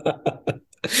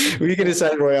 Were you going to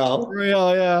say Royale?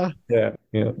 Royale, yeah.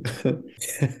 Yeah.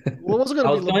 Well, it wasn't I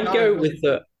going was to be going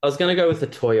to go with the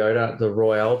Toyota, the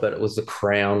Royale, but it was the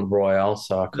Crown Royale,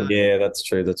 so I couldn't. Yeah, that's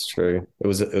true. It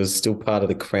was still part of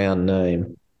the Crown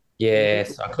name. Yeah,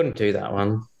 so I couldn't do that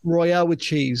one. Royale with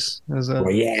cheese.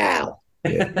 Royale.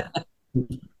 Yeah.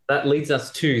 That leads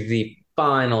us to the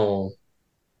final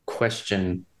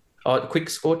question. Oh, quick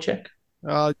score check.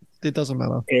 It doesn't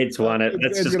matter. It's won it.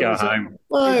 Let's just go home.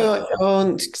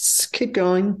 Keep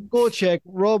going. Score check.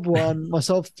 Rob 1,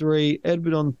 myself 3,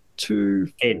 Edward on 2,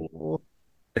 4.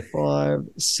 5,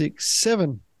 6,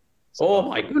 7. Oh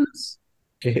my goodness.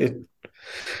 Good.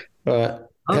 All right.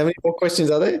 How many more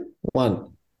questions are there?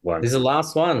 One. This is the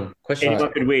last one. Question.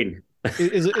 Anyone could win.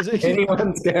 Is it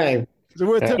Anyone's game. is it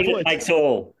worth 10 Winner points? takes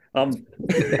all.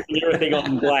 Everything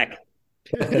on black.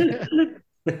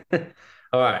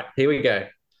 All right, here we go.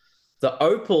 The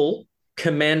Opal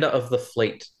Commander of the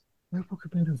Fleet. Opal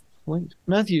Commander of Fleet.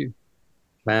 Matthew,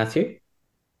 Matthew?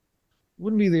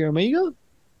 wouldn't be the Omega?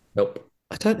 Nope.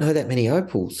 I don't know that many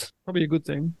opals. Probably a good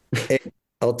thing.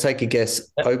 I'll take a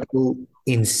guess. Opal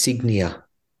Insignia.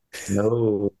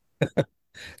 No.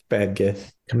 Bad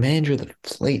guess. Commander of the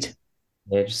fleet.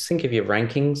 Yeah, just think of your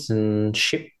rankings and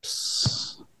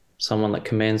ships. Someone that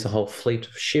commands a whole fleet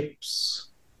of ships.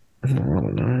 I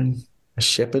don't know. A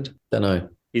shepherd? Don't know.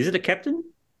 Is it a captain?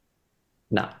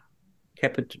 Nah.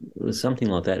 Captain was something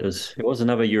like that. It was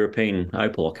another European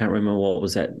Opal. I can't remember what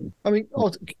was that. I mean,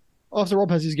 after Rob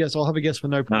has his guess, I'll have a guess for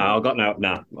no No, problem. I got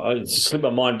no. I slipped my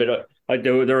mind, but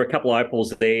there were a couple of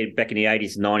Opals there back in the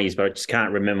 80s and 90s, but I just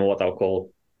can't remember what they were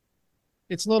called.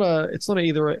 It's not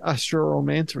either an Astra or a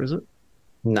Manta, is it?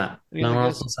 Nah. Any No other one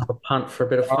guess? else wants to have a punt for a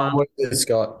bit of fun. What is it,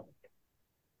 Scott?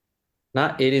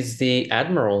 Nah, it is the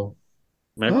Admiral.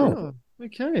 Oh,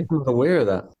 okay. I'm not aware of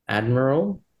that.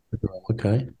 Admiral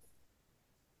Okay.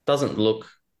 doesn't look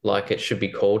like it should be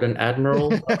called an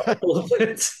Admiral.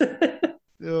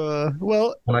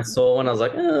 Well, When I saw one, I was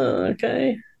like, oh,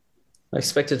 okay. I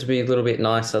expected it to be a little bit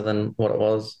nicer than what it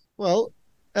was.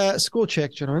 score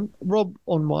check, gentlemen. Rob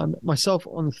on 1, myself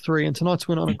on 3, and tonight's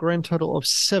winner on a grand total of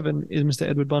 7 is Mr.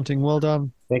 Edward Bunting. Well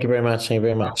done. Thank you very much. Thank you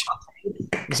very much.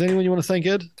 Is there anyone you want to thank,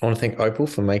 Ed? I want to thank Opal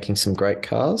for making some great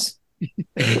cars.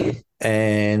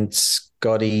 And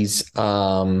Scotty's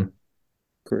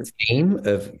team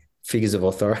of figures of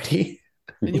authority.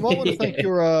 And you might want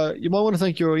to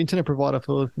thank your internet provider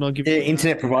for not giving. Yeah,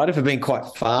 internet provider for being quite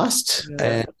fast,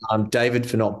 Yeah. and David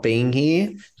for not being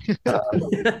here,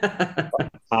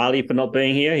 Harley for not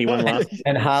being here. He won last.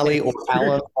 and Harley or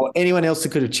Alan or anyone else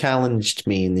that could have challenged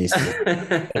me in this.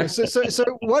 So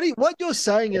what you're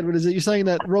saying, Edward, is that you're saying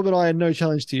that Rob and I had no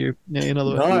challenge to you. Yeah, in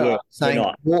other words. No, I'm saying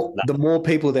not. the more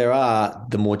people there are,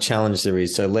 the more challenge there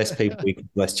is. So less people,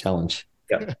 less challenge.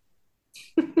 Yep.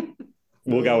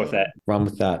 We'll go with that. Run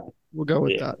with that. We'll go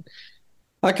with Yeah.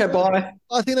 that. Okay, bye.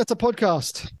 I think that's a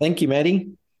podcast. Thank you, Maddie.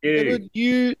 Edward,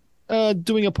 you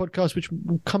doing a podcast which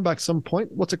will come back some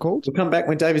point. What's it called? We'll come back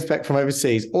when David's back from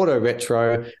overseas. Auto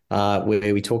Retro,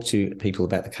 where we talk to people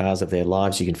about the cars of their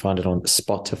lives. You can find it on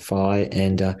Spotify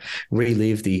and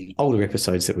relive the older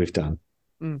episodes that we've done.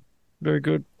 Very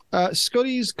good.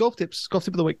 Scotty's golf tip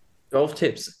of the week. Golf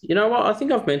tips. You know what? I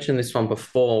think I've mentioned this one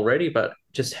before already, but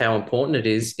just how important it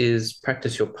is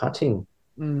practice your putting.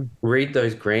 Read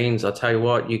those greens. I tell you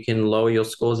what, you can lower your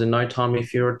scores in no time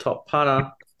if you're a top putter.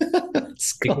 You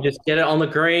can just get it on the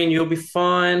green, you'll be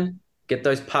fine. Get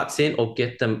those putts in or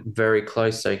get them very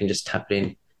close so you can just tap it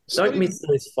in. Don't miss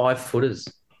those 5-footers.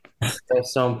 They're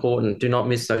so important. Do not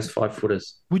miss those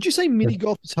 5-footers. Would you say mini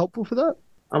golf is helpful for that?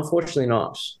 Unfortunately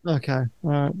not. Okay. All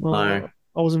right. Well, No.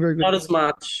 I wasn't very good. Not as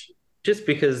much, just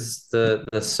because the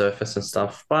surface and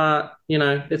stuff. But,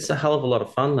 it's a hell of a lot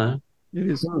of fun though. It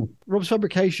is. Rob's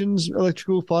Fabrications,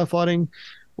 electrical, firefighting,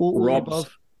 all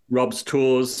above. Rob's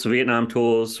tours, Vietnam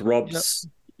tours, Rob's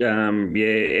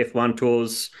F1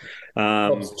 tours,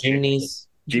 Chimneys.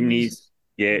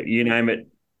 yeah, you name it.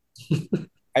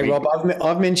 Hey, Rob,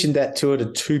 I've mentioned that tour to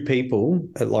 2 people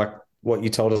at like what you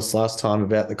told us last time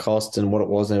about the cost and what it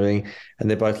was and everything, and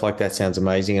they're both like, that sounds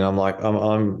amazing. And I'm like,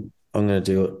 I'm going to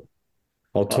do it.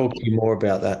 I'll talk to you more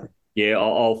about that. Yeah,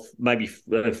 I'll maybe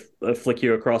flick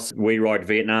you across We Ride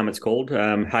Vietnam, it's called.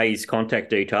 Hayes' contact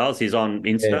details. He's on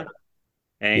Insta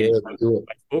and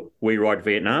Facebook, We Ride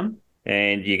Vietnam,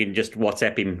 and you can just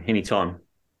WhatsApp him anytime.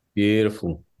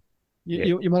 Beautiful.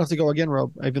 You might have to go again,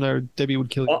 Rob, even though Debbie would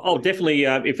kill you. I'll definitely,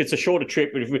 if it's a shorter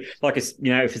trip, if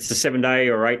it's a 7-day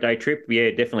or 8-day trip,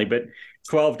 yeah, definitely. But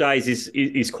 12 days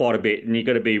is quite a bit, and you've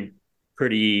got to be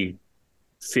pretty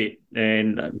fit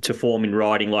and to form in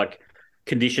riding, like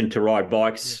conditioned to ride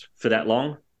bikes for that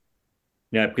long.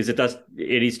 Because it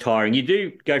is tiring. You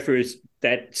do go through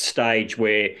that stage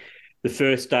where the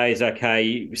first day is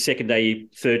okay, second day,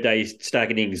 third day, you start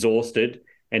getting exhausted,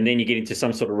 and then you get into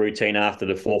some sort of routine after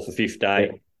the 4th or 5th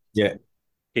day. Yeah.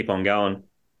 Keep on going.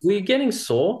 Were you getting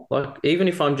sore? Like, even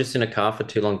if I'm just in a car for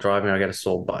too long driving, I get a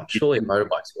sore butt. Surely a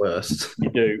motorbike's worse. You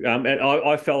do. And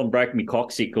I fell and broke my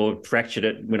coccyx or fractured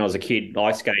it when I was a kid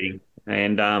ice skating.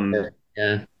 And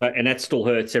Yeah. and that still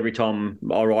hurts every time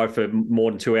I ride for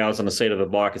more than 2 hours on the seat of the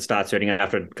bike. It starts hurting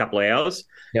after a couple of hours.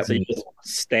 Yep. So you just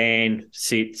stand,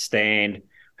 sit, stand,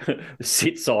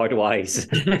 sit sideways,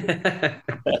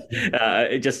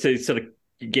 just to sort of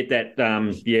get that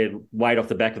weight off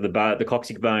the back of the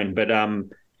coccyx bone. But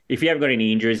if you haven't got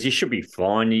any injuries, you should be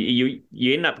fine.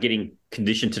 You end up getting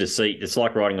conditioned to the seat. It's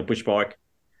like riding a push bike.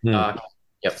 Yep.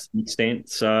 To some extent.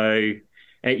 So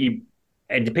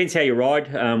it depends how you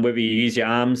ride, whether you use your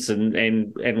arms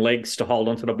and legs to hold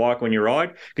onto the bike when you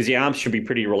ride, because your arms should be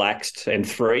pretty relaxed and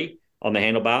free on the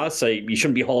handlebars. So you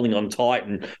shouldn't be holding on tight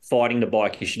and fighting the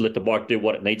bike. You should let the bike do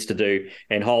what it needs to do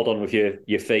and hold on with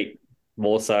your feet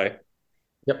more so.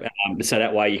 Yep. So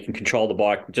that way you can control the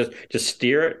bike. Just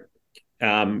steer it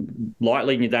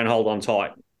lightly and you don't hold on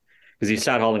tight. Because you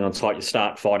start holding on tight, you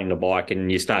start fighting the bike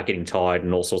and you start getting tired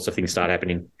and all sorts of things start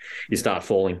happening. You start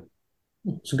falling.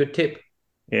 It's a good tip.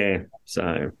 Yeah.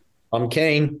 So I'm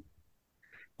keen.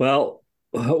 Well,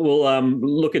 we'll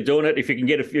look at doing it if you can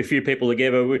get a few people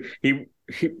together. He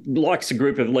likes a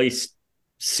group of at least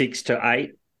 6 to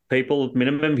 8 people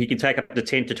minimum. He can take up to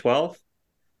 10 to 12.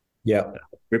 Yeah.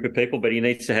 Group of people, but he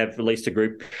needs to have at least a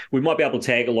group. We might be able to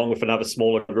tag along with another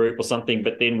smaller group or something,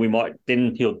 but then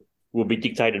we'll be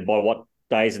dictated by what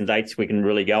days and dates we can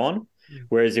really go on.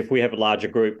 Whereas if we have a larger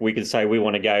group, we can say we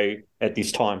want to go at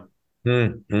this time.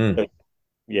 So,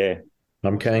 yeah.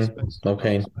 I'm keen.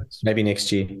 Maybe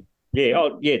next year. Yeah.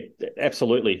 Oh, yeah.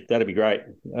 Absolutely. That'd be great.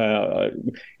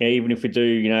 Even if we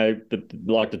do,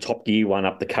 the Top Gear one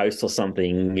up the coast or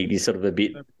something, it's sort of a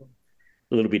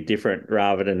little bit different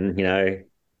rather than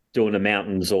doing the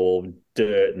mountains or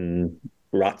dirt and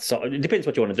ruts. So it depends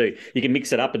what you want to do. You can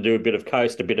mix it up and do a bit of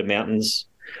coast, a bit of mountains.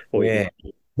 Or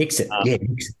mix it.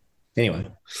 Mix it. Anyway.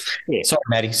 Yeah. Sorry,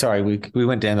 Maddie. Sorry, we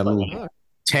went down a little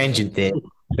tangent there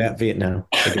about Vietnam.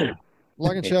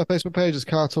 Like and share our Facebook page is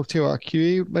Car Talk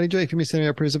TRQE. Matty J, if you missed any of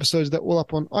our previous episodes, they're all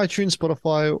up on iTunes,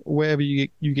 Spotify, wherever you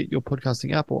get your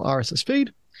podcasting app or RSS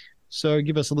feed. So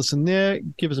give us a listen there.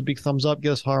 Give us a big thumbs up.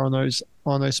 Get us higher on those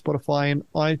Spotify and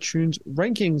iTunes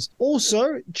rankings.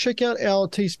 Also, check out our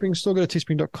Teespring store. Go to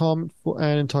teespring.com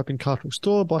and type in Car Talk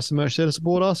Store. Buy some merch there to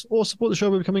support us, or support the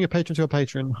show by becoming a patron to our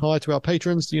Patreon. Hi to our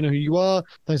patrons. Do you know who you are?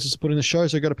 Thanks for supporting the show.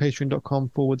 So go to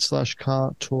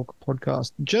patreon.com/Car Talk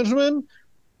Podcast. Gentlemen,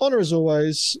 honor as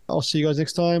always. I'll see you guys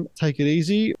next time. Take it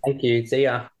easy. Thank you. See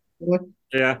ya.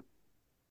 Yeah.